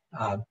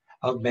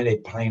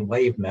augmented plane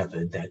wave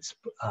method that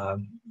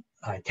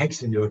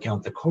takes into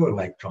account the core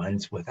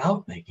electrons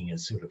without making a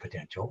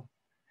pseudopotential.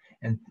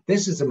 And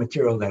this is a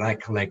material that I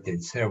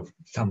collected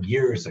some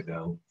years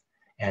ago,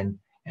 and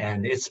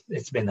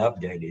it's been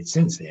updated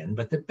since then.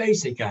 But the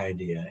basic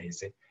idea is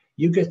that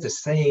you get the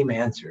same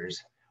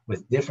answers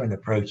with different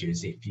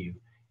approaches if you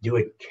do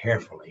it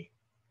carefully.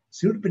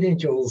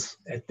 Pseudopotentials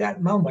at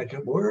that moment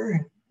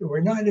were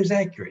not as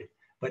accurate,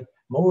 but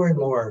more and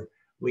more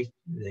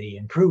the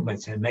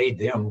improvements have made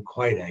them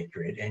quite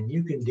accurate, and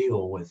you can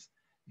deal with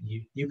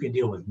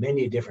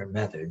many different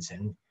methods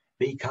and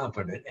be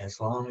confident as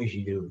long as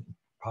you do the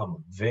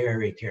problem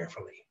very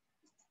carefully.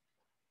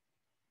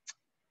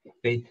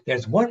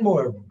 There's one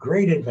more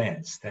great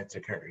advance that's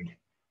occurred.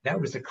 That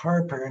was the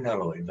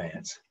Carr-Parrinello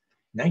advance.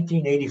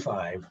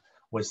 1985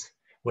 was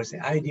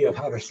the idea of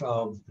how to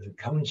solve the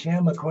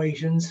Kohn-Sham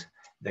equations,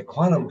 the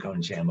quantum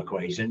Kohn-Sham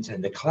equations,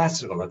 and the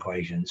classical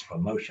equations for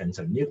motions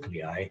of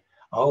nuclei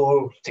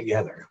all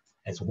together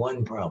as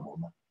one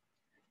problem.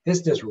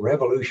 This just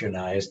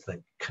revolutionized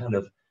the kind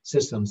of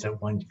systems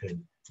that one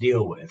could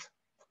deal with.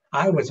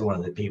 I was one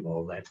of the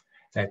people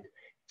that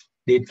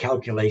did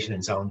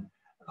calculations on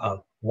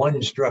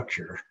one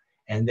structure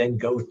and then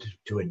go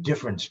to a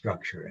different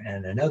structure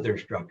and another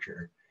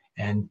structure,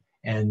 and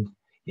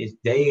it's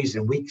days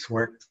and weeks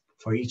work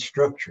for each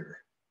structure.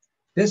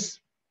 This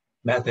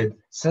method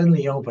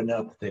suddenly opened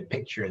up the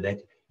picture that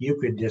you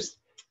could just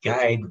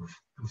guide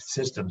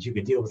systems. You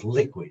could deal with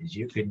liquids.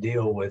 You could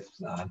deal with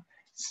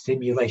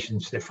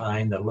simulations to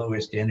find the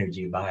lowest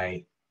energy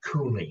by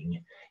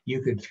cooling.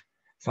 You could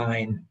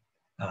find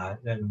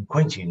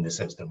quenching the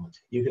system.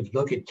 You could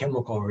look at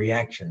chemical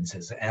reactions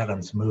as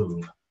atoms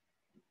move.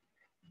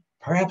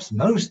 Perhaps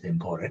most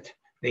important,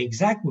 the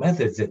exact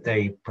methods that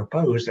they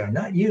proposed are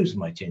not used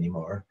much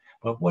anymore,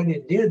 but what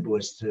it did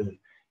was to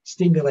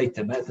stimulate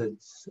the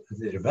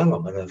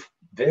development of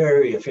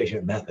very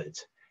efficient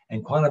methods.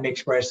 And quantum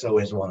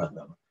espresso is one of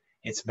them.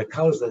 It's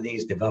because of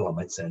these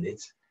developments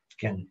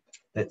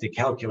that the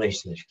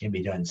calculations can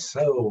be done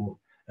so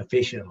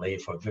efficiently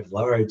for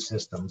large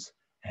systems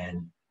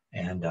and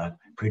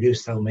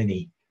produce so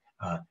many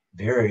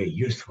very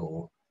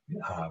useful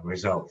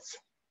results.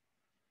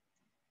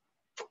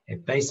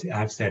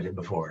 I've said it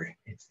before,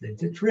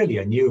 it's really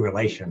a new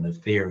relation of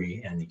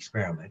theory and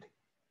experiment.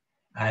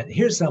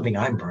 Here's something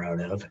I'm proud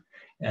of.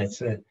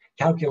 It's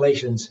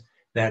calculations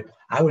that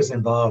I was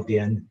involved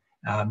in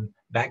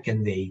back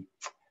in the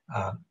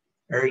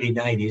early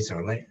 90s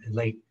or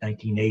late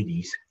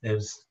 1980s. It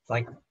was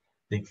like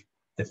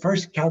the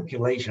first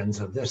calculations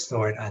of this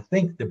sort. I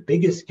think the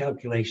biggest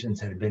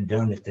calculations had been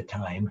done at the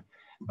time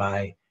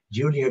by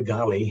Julia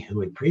Galli,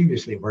 who had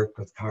previously worked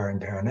with Carr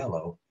and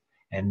Parrinello,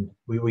 and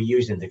we were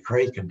using the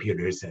Cray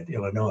computers at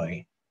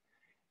Illinois.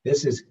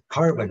 This is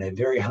carbon at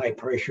very high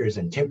pressures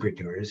and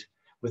temperatures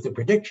with a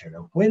prediction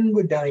of when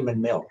would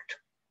diamond melt?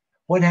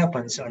 What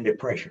happens under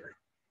pressure?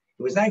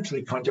 It was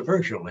actually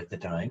controversial at the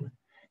time.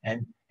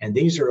 And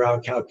these are our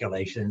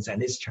calculations,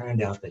 and it's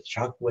turned out that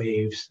shock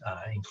waves,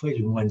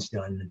 including ones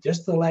done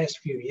just the last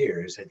few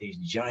years at these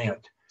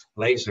giant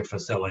laser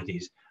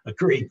facilities,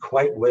 agreed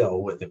quite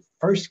well with the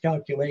first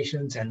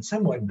calculations and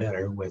somewhat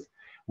better with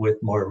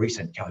more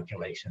recent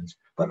calculations.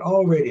 But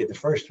already the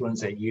first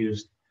ones that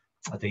used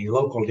the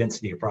local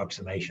density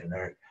approximation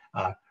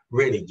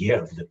really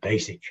give the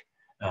basic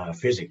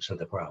physics of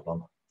the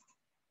problem.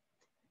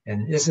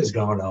 And this has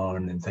gone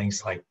on in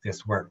things like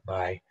this work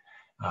by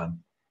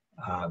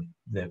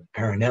the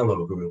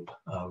Parrinello group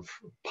of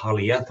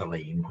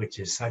polyethylene, which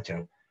is such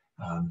a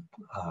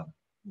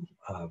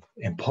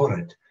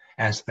important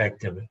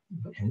aspect of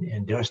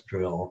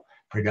industrial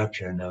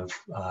production of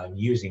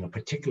using a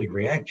particular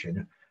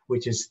reaction,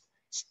 which is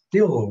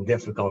still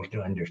difficult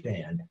to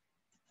understand.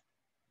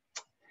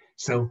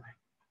 So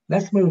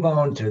let's move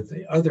on to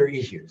the other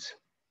issues.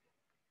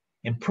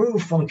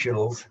 Improved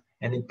functionals,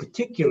 and in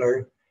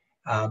particular,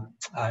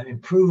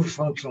 improved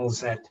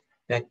functionals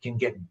that can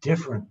get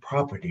different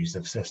properties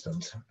of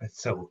systems.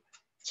 So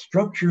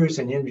structures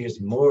and images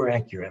more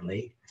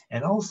accurately,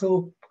 and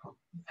also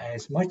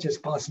as much as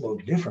possible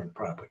different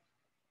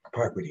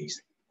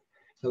properties.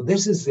 So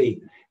this is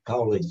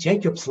called the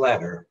Jacob's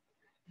Ladder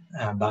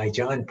by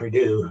John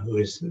Purdue, who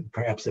is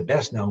perhaps the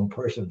best known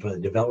person for the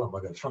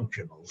development of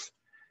functionals,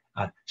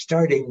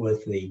 starting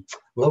with the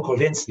local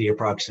density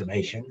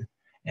approximation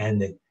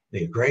and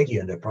the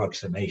gradient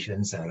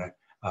approximations that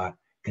are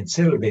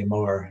considerably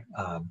more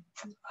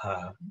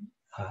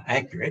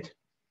accurate.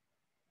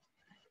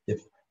 The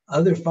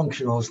other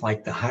functionals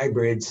like the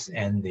hybrids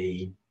and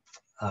the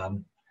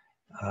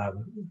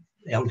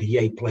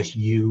LDA plus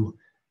U,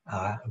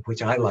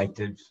 which I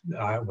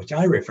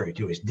refer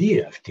to as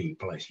DFT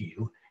plus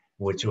U,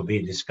 which will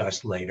be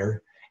discussed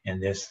later in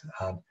this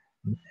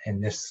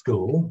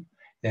school.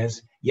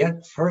 There's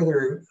yet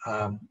further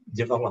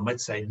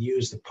developments that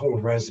use the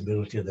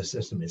polarizability of the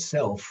system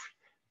itself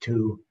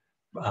to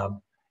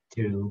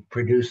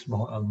produce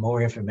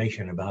more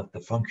information about the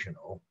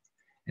functional.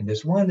 And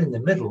there's one in the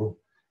middle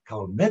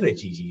called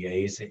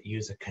meta-GGAs that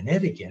use a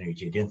kinetic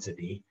energy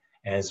density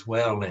as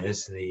well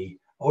as the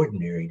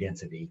ordinary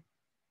density.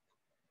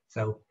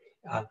 So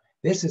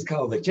this is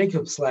called the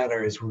Jacob's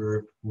ladder, as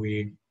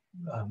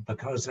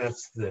because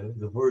that's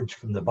the words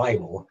from the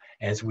Bible,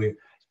 as we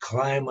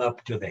climb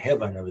up to the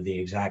heaven of the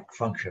exact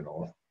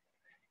functional.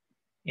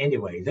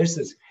 Anyway,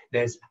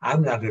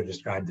 I'm not going to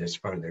describe this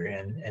further,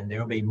 and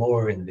there'll be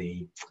more in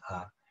the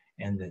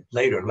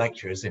later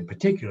lectures, in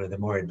particular the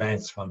more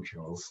advanced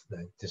functionals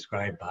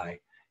described by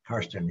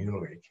Karsten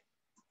Ulrich.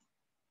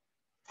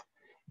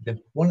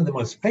 One of the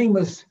most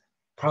famous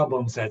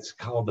problems that's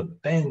called the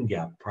band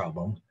gap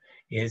problem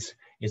is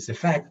the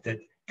fact that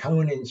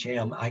cone and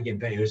sham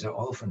eigenvalues are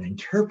often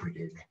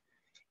interpreted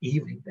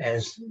even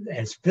as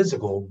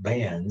physical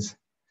bands,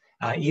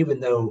 even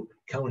though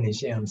cone and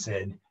sham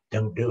said,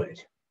 don't do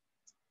it.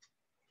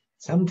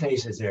 Some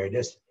cases they're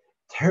just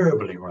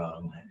terribly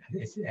wrong,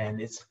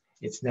 and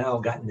it's now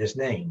gotten this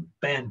name,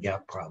 band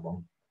gap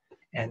problem.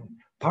 And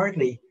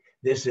partly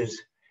this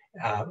is,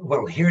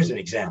 well, here's an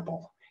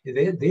example.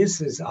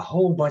 This is a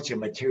whole bunch of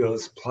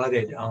materials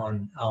plotted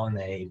on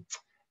a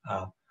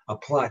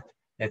plot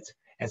that's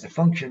as a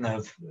function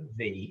of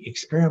the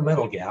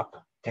experimental gap.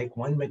 Take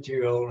one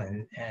material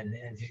and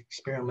the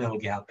experimental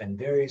gap and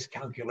various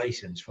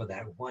calculations for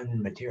that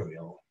one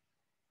material.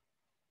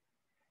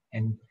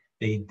 And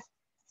the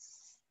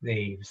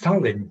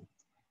solid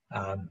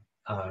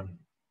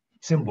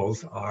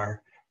symbols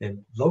are the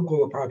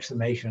local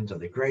approximations or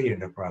the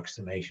gradient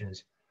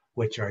approximations,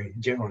 which are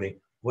generally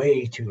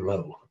way too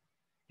low.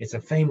 It's a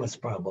famous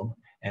problem,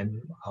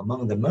 and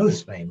among the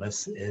most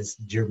famous is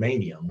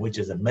germanium, which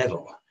is a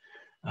metal.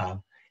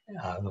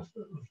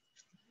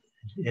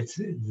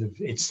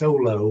 It's so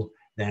low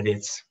that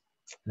it's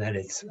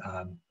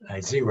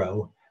a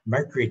zero.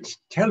 Mercury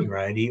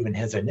telluride even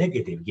has a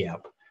negative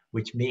gap,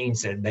 which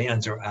means that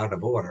bands are out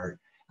of order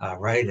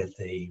right at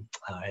the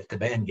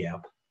band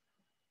gap.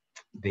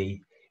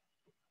 The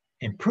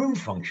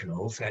improved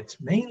functionals,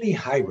 that's mainly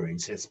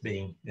hybrids,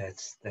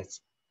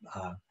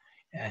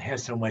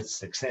 has so much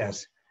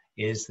success,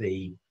 is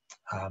the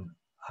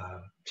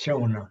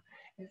shown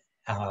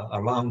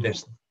along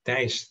this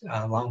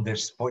along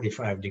this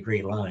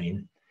 45-degree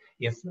line.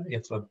 If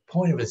a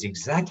point was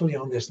exactly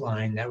on this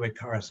line, that would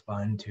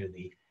correspond to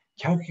the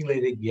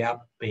calculated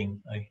gap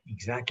being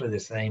exactly the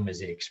same as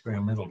the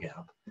experimental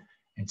gap.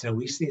 And so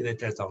we see that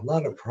there's a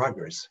lot of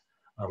progress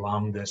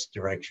along this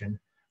direction,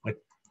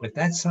 but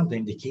that's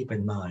something to keep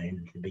in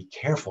mind, to be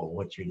careful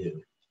what you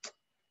do.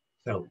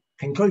 So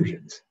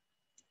conclusions.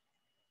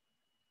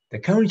 The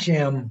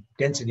cone-sham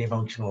density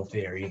functional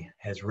theory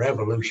has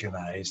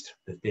revolutionized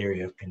the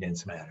theory of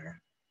condensed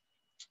matter.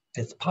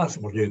 It's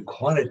possible to do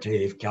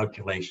quantitative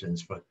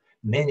calculations for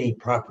many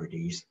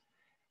properties.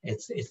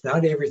 It's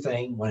not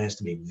everything. One has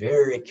to be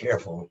very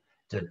careful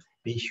to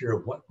be sure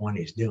what one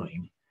is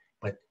doing,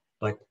 but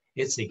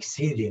it's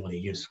exceedingly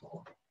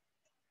useful.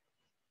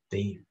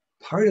 The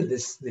part of the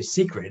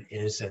secret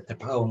is that the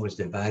problem was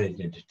divided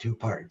into two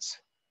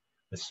parts,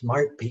 with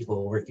smart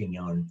people working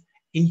on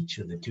each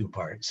of the two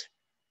parts.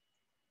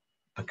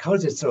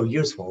 Because it's so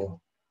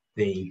useful,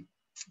 the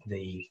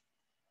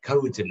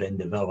codes have been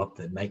developed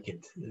that make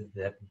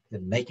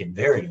it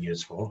very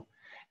useful,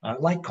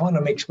 like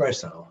quantum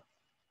espresso.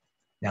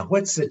 Now,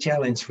 what's the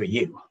challenge for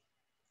you?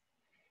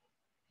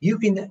 You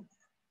can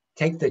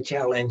take the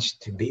challenge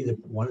to be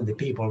one of the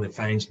people that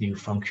finds new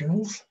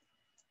functionals.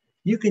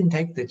 You can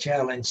take the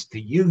challenge to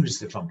use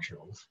the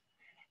functionals,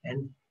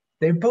 and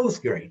they're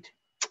both great.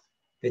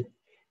 That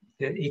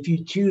if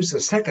you choose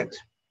the second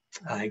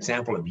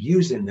example of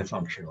using the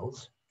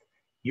functionals,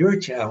 your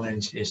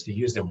challenge is to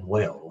use them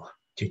well,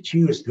 to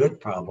choose good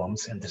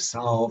problems and to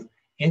solve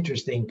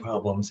interesting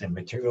problems in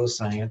material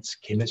science,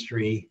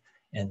 chemistry,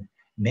 and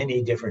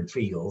many different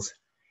fields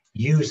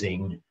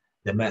using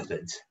the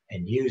methods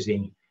and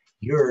using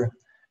your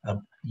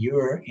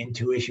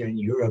intuition,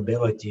 your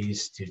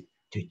abilities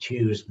to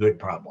choose good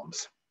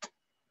problems.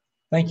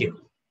 Thank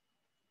you.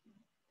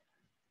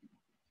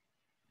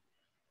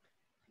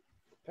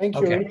 Thank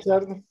you,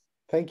 Richard.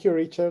 Thank you,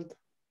 Richard.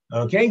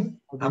 Okay,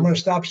 I'm going to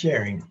stop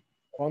sharing.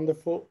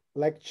 Wonderful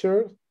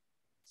lecture.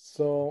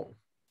 So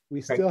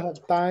we still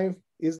have time